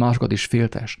önmagadat, hogy másokat is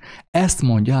féltes. Ezt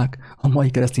mondják a mai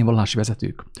keresztény vallási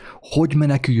vezetők. Hogy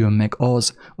meneküljön meg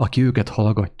az, aki őket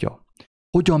hallgatja?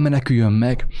 Hogyan meneküljön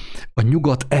meg a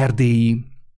nyugat-erdélyi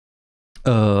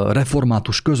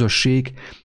református közösség,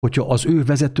 hogyha az ő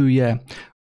vezetője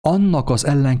annak az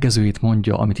ellenkezőjét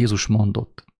mondja, amit Jézus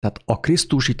mondott. Tehát a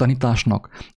krisztusi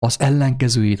tanításnak az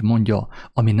ellenkezőjét mondja,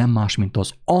 ami nem más, mint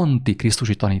az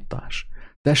antikrisztusi tanítás.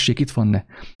 Tessék, itt van ne.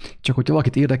 Csak hogyha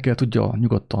valakit érdekel, tudja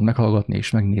nyugodtan meghallgatni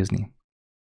és megnézni.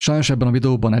 Sajnos ebben a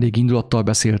videóban elég indulattal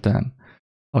beszéltem,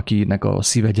 akinek a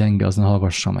szíve gyenge, az ne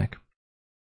hallgassa meg.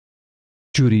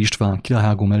 Csőri István,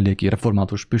 királyhágó melléki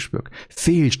református püspök,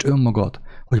 féltsd önmagad,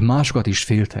 hogy másokat is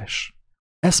féltess.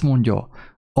 Ezt mondja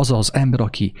az az ember,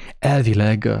 aki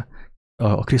elvileg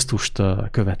a Krisztust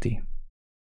követi.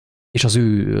 És az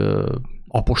ő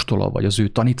apostola, vagy az ő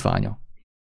tanítványa.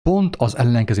 Pont az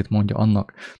ellenkezőt mondja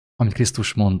annak, amit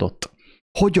Krisztus mondott.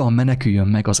 Hogyan meneküljön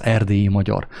meg az erdélyi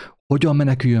magyar? Hogyan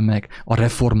meneküljön meg a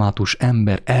református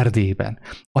ember Erdélyben,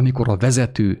 amikor a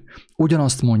vezető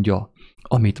ugyanazt mondja,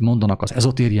 amit mondanak az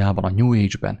ezotériában, a New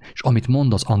Age-ben, és amit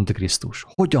mond az Antikrisztus.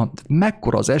 Hogyan,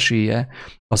 mekkora az esélye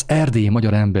az erdélyi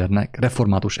magyar embernek,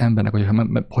 református embernek,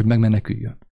 hogy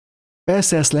megmeneküljön?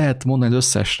 Persze ezt lehet mondani az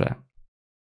összesre.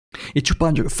 Itt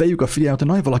csupán csak fejük a figyelmet, hogy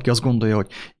nagy valaki azt gondolja,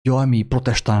 hogy jaj, mi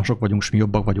protestánsok vagyunk, és mi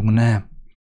jobbak vagyunk. Nem.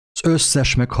 Az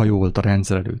összes meghajolt a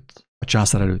rendszer előtt, a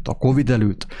császár előtt, a Covid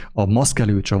előtt, a maszk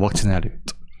előtt, és a vakcina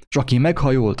előtt. És aki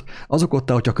meghajolt, azok ott,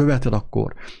 hogyha követed,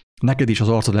 akkor neked is az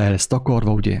arcod el lesz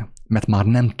takarva, ugye? Mert már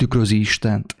nem tükrözi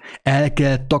Istent. El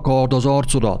kell takard az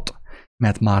arcodat,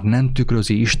 mert már nem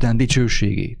tükrözi Isten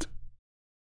dicsőségét.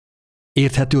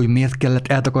 Érthető, hogy miért kellett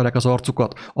eltakarják az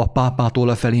arcukat a pápától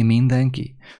lefelé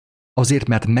mindenki? Azért,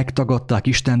 mert megtagadták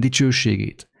Isten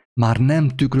dicsőségét. Már nem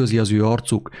tükrözi az ő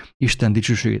arcuk Isten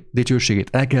dicsőségét.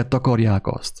 El kell takarják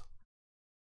azt.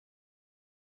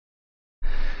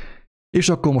 És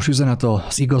akkor most üzenet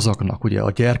az igazaknak, ugye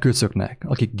a gyerkőcöknek,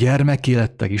 akik gyermekké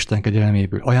lettek Isten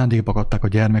kegyelméből, ajándékba adták a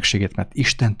gyermekségét, mert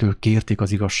Istentől kérték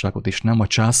az igazságot, és nem a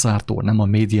császártól, nem a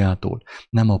médiától,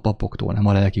 nem a papoktól, nem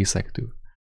a lelkészektől.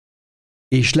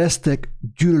 És lesztek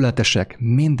gyűlöletesek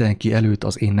mindenki előtt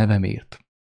az én nevemért.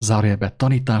 Zárójelbe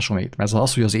tanításomért, mert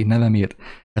az, hogy az én nevemért,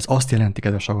 ez azt jelenti,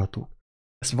 kedves hallgatók.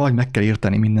 Ezt vagy meg kell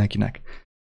érteni mindenkinek,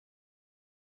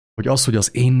 hogy az, hogy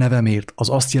az én nevemért, az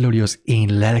azt jelöli az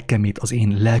én lelkemét, az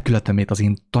én lelkületemét, az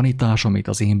én tanításomét,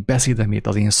 az én beszédemét,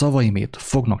 az én szavaimét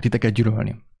fognak titeket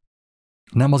gyűlölni.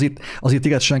 Nem azért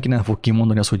téged senki nem fog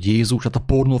kimondani az, hogy Jézus, hát a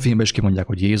pornófilmben is kimondják,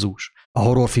 hogy Jézus, a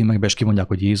horrorfilmekben is kimondják,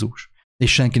 hogy Jézus,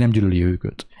 és senki nem gyűlöli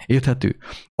őket. Érthető?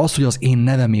 Az, hogy az én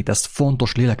nevemét, ezt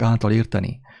fontos lélek által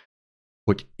érteni,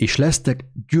 hogy és lesztek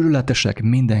gyűlöletesek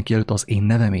mindenki előtt az én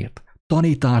nevemért,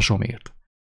 tanításomért,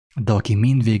 de aki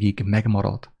mindvégig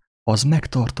megmarad, az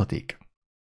megtartatik.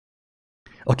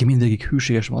 Aki mindvégig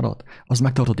hűséges marad, az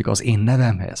megtartatik az én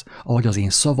nevemhez, ahogy az én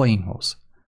szavaimhoz.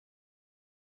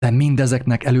 De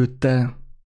mindezeknek előtte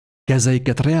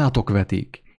kezeiket reátok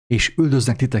vetik, és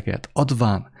üldöznek titeket,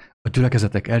 adván a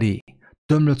gyülekezetek elé,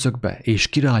 tömlöcökbe és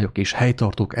királyok és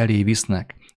helytartók elé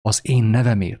visznek az én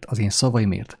nevemért, az én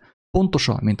szavaimért.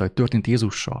 Pontosan, mint ahogy történt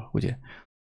Jézussal, ugye?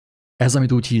 Ez,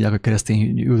 amit úgy hívják a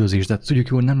keresztény üldözés, de tudjuk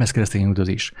jól, nem lesz keresztény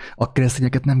üldözés. A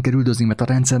keresztényeket nem kell üldözni, mert a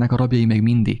rendszernek a rabjai még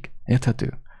mindig.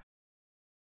 Érthető?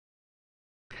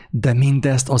 De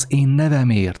mindezt az én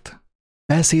nevemért,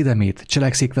 beszédemért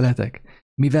cselekszik veletek,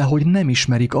 mivel hogy nem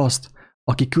ismerik azt,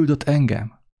 aki küldött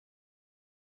engem.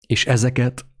 És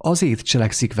ezeket azért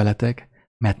cselekszik veletek,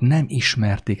 mert nem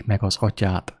ismerték meg az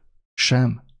atyát,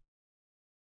 sem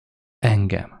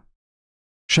engem.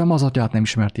 Sem az atyát nem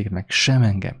ismerték meg, sem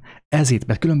engem. Ezért,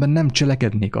 mert különben nem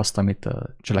cselekednék azt, amit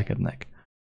cselekednek.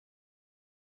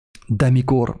 De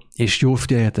mikor, és jól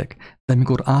figyeljetek, de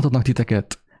mikor átadnak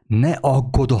titeket, ne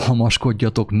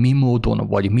aggodalmaskodjatok mi módon,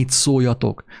 vagy mit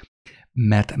szóljatok,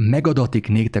 mert megadatik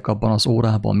néktek abban az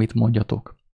órában, mit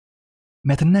mondjatok.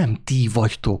 Mert nem ti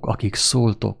vagytok, akik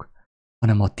szóltok,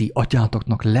 hanem a ti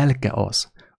atyátoknak lelke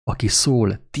az, aki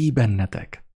szól ti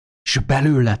bennetek. És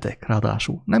belőletek,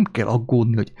 ráadásul nem kell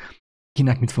aggódni, hogy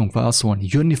kinek mit fogunk válaszolni.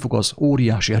 Jönni fog az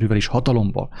óriási erővel és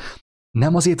hatalommal.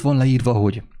 Nem azért van leírva,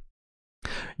 hogy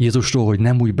Jézusról, hogy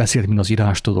nem úgy beszélt, mint az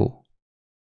írástudó,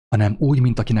 hanem úgy,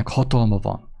 mint akinek hatalma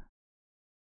van.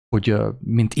 Hogy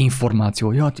mint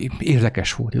információ, ja,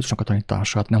 érdekes volt Jézusnak a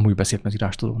tanítását, nem úgy beszélt, mint az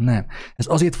írástudó. Nem. Ez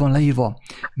azért van leírva,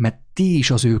 mert ti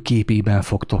is az ő képében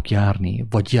fogtok járni,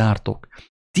 vagy jártok.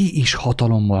 Ti is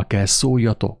hatalommal kell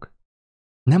szóljatok.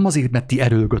 Nem azért, mert ti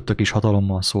erőlgöttök és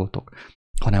hatalommal szóltok,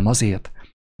 hanem azért,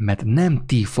 mert nem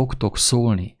ti fogtok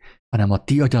szólni, hanem a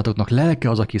ti atyátoknak lelke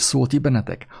az, aki szól ti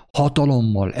bennetek,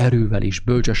 hatalommal, erővel és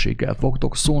bölcsességgel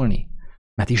fogtok szólni,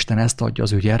 mert Isten ezt adja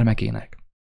az ő gyermekének.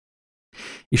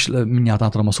 És mindjárt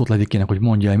átadom a szót Ledikének, hogy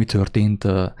mondja el, mi történt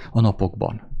a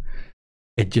napokban.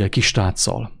 Egy kis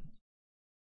táccal.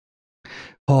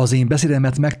 Ha az én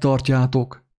beszédemet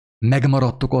megtartjátok,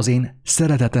 megmaradtok az én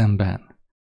szeretetemben,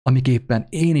 amiképpen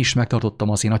én is megtartottam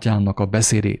az én atyámnak a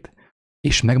beszédét,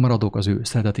 és megmaradok az ő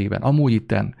szeretetében. Amúgy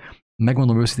itten,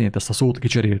 megmondom őszintén, ezt a szót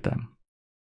kicseréltem.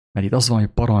 Mert itt az van, hogy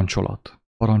parancsolat.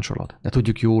 De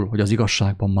tudjuk jól, hogy az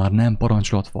igazságban már nem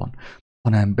parancsolat van,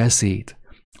 hanem beszéd,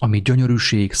 ami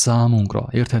gyönyörűség számunkra,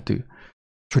 érthető?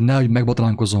 És hogy nehogy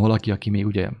megbotránkozzon valaki, aki még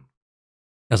ugye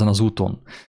ezen az úton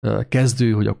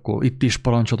kezdő, hogy akkor itt is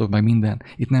parancsolatok meg minden.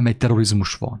 Itt nem egy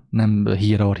terrorizmus van, nem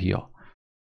hierarchia,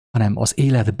 hanem az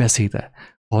élet beszéde.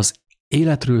 Az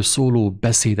életről szóló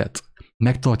beszédet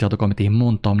megtartjátok, amit én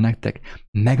mondtam nektek,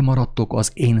 megmaradtok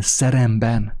az én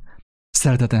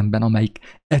szeretetemben,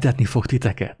 amelyik etetni fog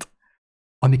titeket.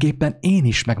 Amiképpen én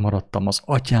is megmaradtam az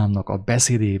atyámnak a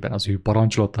beszédében, az ő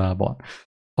parancsolatában,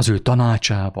 az ő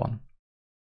tanácsában,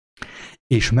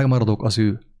 és megmaradok az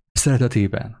ő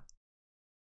szeretetében.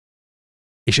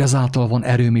 És ezáltal van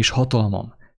erőm és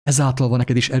hatalmam, ezáltal van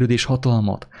neked is erőd és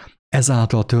hatalmad,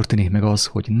 ezáltal történik meg az,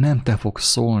 hogy nem te fogsz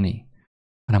szólni,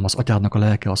 hanem az atyádnak a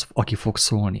lelke az, aki fog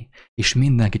szólni. És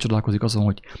mindenki csodálkozik azon,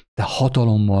 hogy te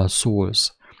hatalommal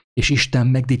szólsz, és Isten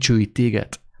megdicsőít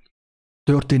téged.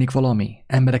 Történik valami,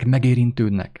 emberek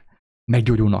megérintődnek,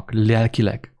 meggyógyulnak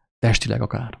lelkileg, testileg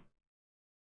akár.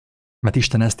 Mert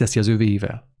Isten ezt teszi az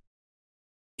övéivel.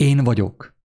 Én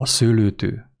vagyok a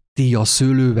szőlőtő, ti a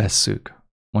szőlővesszők,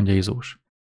 mondja Jézus.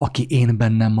 Aki én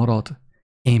bennem marad,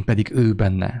 én pedig ő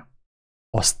benne.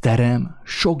 az terem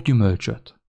sok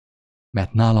gyümölcsöt,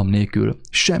 mert nálam nélkül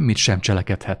semmit sem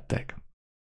cselekedhettek.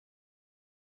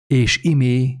 És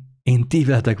imé, én ti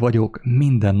veletek vagyok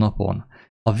minden napon,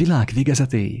 a világ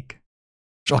végezetéig,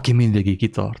 és aki mindvégig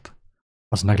kitart,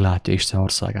 az meglátja Isten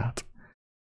országát.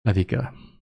 Levike,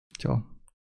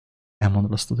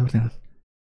 elmondod azt a történetet?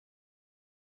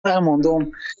 Elmondom,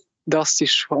 de azt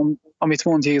is, amit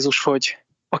mond Jézus, hogy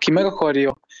aki meg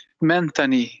akarja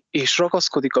menteni, és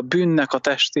ragaszkodik a bűnnek a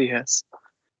testéhez,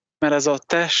 mert ez a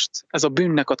test, ez a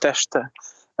bűnnek a teste,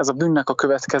 ez a bűnnek a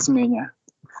következménye.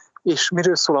 És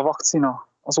miről szól a vakcina,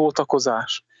 az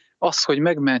oltakozás? Az, hogy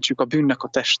megmentsük a bűnnek a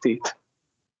testét.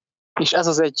 És ez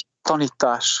az egy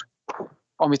tanítás,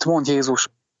 amit mond Jézus,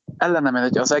 ellene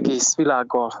megy az egész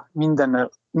világgal,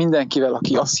 mindenkivel,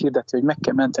 aki azt hirdeti, hogy meg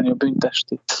kell menteni a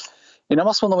bűntestét. Én nem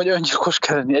azt mondom, hogy öngyilkos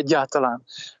kell lenni egyáltalán,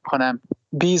 hanem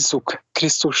bízzuk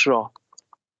Krisztusra.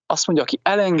 Azt mondja, aki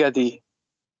elengedi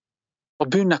a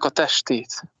bűnnek a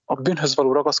testét, a bűnhöz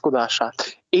való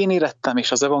ragaszkodását, én érettem,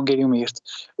 és az evangéliumért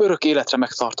örök életre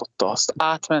megtartotta azt.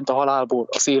 Átment a halálból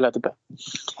az életbe.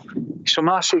 És a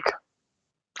másik,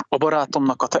 a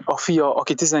barátomnak a fia,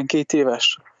 aki 12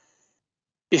 éves,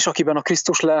 és akiben a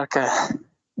Krisztus lelke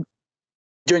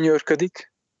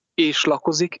gyönyörködik, és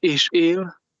lakozik, és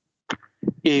él,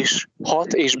 és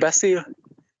hat, és beszél,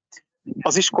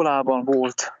 az iskolában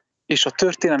volt, és a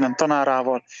történelem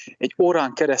tanárával egy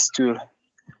órán keresztül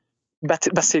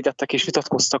beszélgettek és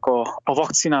vitatkoztak a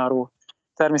vakcináról.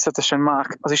 Természetesen már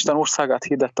az Isten országát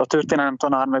hirdette a történelem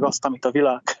tanár, meg azt, amit a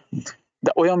világ.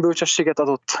 De olyan bölcsességet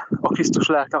adott a Krisztus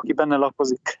lelke, aki benne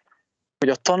lakozik, hogy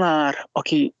a tanár,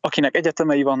 akinek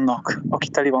egyetemei vannak, aki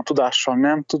teli van tudással,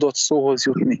 nem tudott szóhoz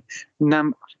jutni,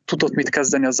 nem tudott mit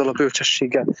kezdeni azzal a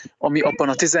bölcsességgel, ami abban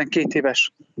a 12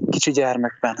 éves kicsi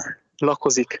gyermekben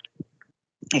lakozik.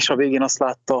 És a végén azt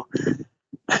látta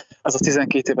ez a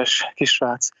 12 éves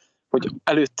kisrác, hogy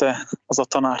előtte az a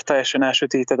tanár teljesen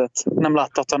elsötétedett. Nem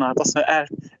látta a tanárt, azt mondja,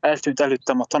 eltűnt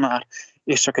előttem a tanár,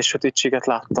 és csak egy sötétséget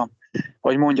láttam.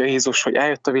 Vagy mondja Jézus, hogy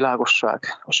eljött a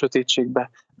világosság a sötétségbe,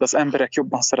 de az emberek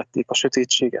jobban szerették a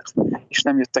sötétséget, és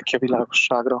nem jöttek ki a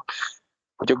világosságra,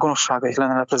 hogy a gonoszságaik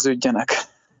lenelepeződjenek.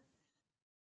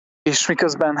 És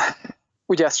miközben,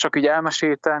 ugye ezt csak így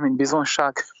elmesélte, mint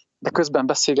bizonyság, de közben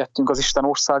beszélgettünk az Isten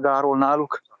országáról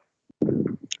náluk,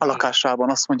 a lakásában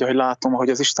azt mondja, hogy látom, hogy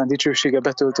az Isten dicsősége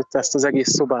betöltötte ezt az egész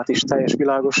szobát is teljes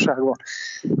világosságban.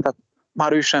 Tehát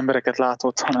már ős embereket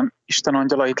látott, hanem Isten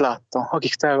angyalait látta,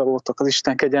 akik telve voltak az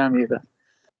Isten kegyelmével,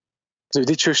 az ő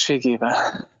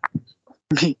dicsőségével.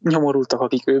 Mi nyomorultak,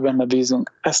 akik ő benne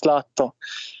bízunk. Ezt látta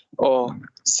a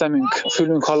szemünk, a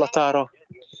fülünk hallatára,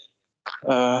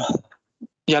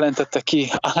 jelentette ki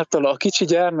általa a kicsi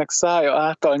gyermek szája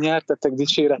által nyertetek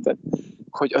dicséretet,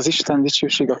 hogy az Isten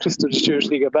dicsősége, a Krisztus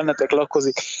dicsősége bennetek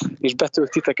lakozik, és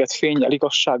betölt titeket fénnyel,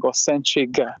 igazsággal,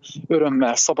 szentséggel,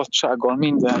 örömmel, szabadsággal,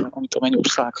 minden, amit a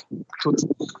mennyország tud,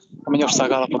 a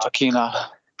mennyország állapota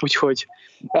kínál. Úgyhogy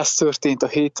ez történt a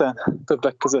héten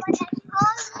többek között.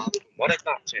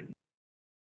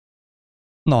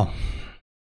 Na,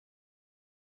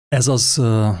 ez az,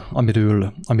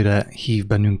 amire hív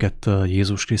bennünket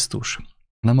Jézus Krisztus.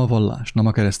 Nem a vallás, nem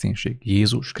a kereszténység,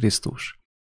 Jézus Krisztus,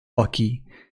 aki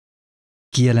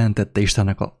kijelentette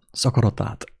Istennek a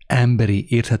akaratát emberi,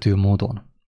 érthető módon.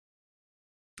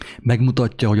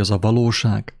 Megmutatja, hogy az a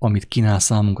valóság, amit kínál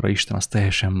számunkra Isten, az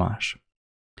teljesen más.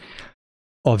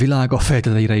 A világ a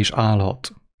fejteteire is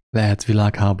állhat, lehet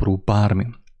világháború, bármi,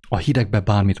 a hírekbe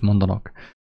bármit mondanak.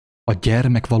 A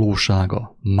gyermek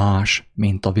valósága más,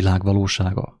 mint a világ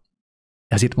valósága.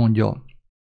 Ezért mondja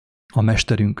a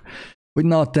mesterünk, hogy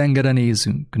ne a tengeren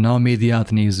nézzünk, ne a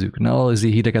médiát nézzük, ne az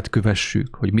híreket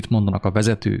kövessük, hogy mit mondanak a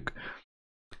vezetők,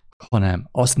 hanem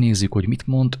azt nézzük, hogy mit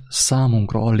mond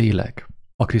számunkra a lélek,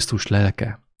 a Krisztus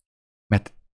lelke,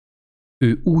 mert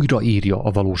ő újraírja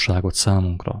a valóságot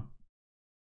számunkra,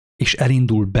 és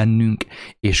elindul bennünk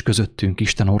és közöttünk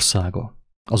Isten országa,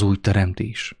 az új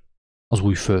teremtés, az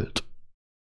új föld.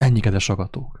 Ennyi, kedves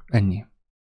agatók, ennyi.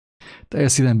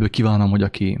 Teljes szívemből kívánom, hogy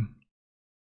aki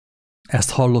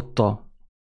ezt hallotta,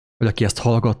 vagy aki ezt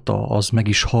hallgatta, az meg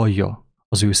is hallja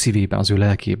az ő szívében, az ő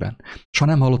lelkében. És ha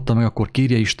nem hallotta meg, akkor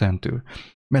kérje Istentől,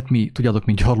 mert mi, tudjátok,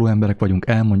 mint gyarló emberek vagyunk,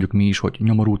 elmondjuk mi is, hogy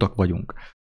nyomorultak vagyunk.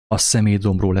 A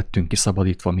szemétdombról lettünk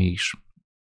kiszabadítva mi is.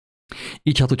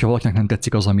 Így hát, hogyha valakinek nem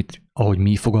tetszik az, ahogy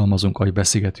mi fogalmazunk, ahogy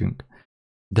beszélgetünk,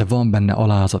 de van benne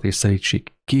alázat és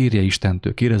szelídség, kérje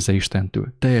Istentől, kérdezze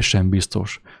Istentől, teljesen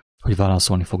biztos, hogy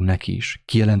válaszolni fog neki is,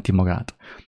 kijelenti magát,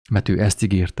 mert ő ezt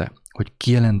ígérte, hogy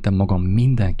kijelentem magam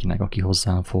mindenkinek, aki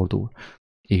hozzám fordul,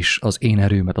 és az én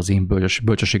erőmet, az én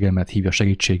bölcsességemet hívja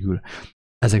segítségül,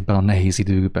 ezekben a nehéz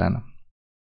időkben.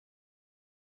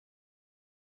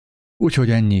 Úgyhogy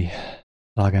ennyi,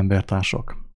 drága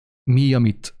embertársak. Mi,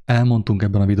 amit elmondtunk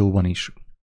ebben a videóban is,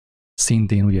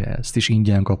 szintén ugye ezt is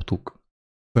ingyen kaptuk.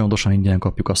 Folyamatosan ingyen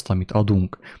kapjuk azt, amit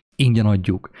adunk, ingyen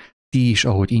adjuk. Ti is,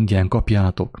 ahogy ingyen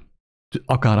kapjátok,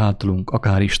 akár általunk,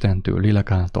 akár Istentől,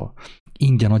 lélek által,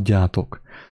 ingyen adjátok,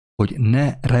 hogy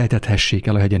ne rejtethessék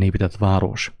el a hegyen épített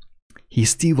város.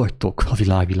 Hisz ti vagytok a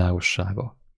világ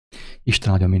világossága.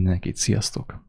 Isten áldja mindenkit, sziasztok!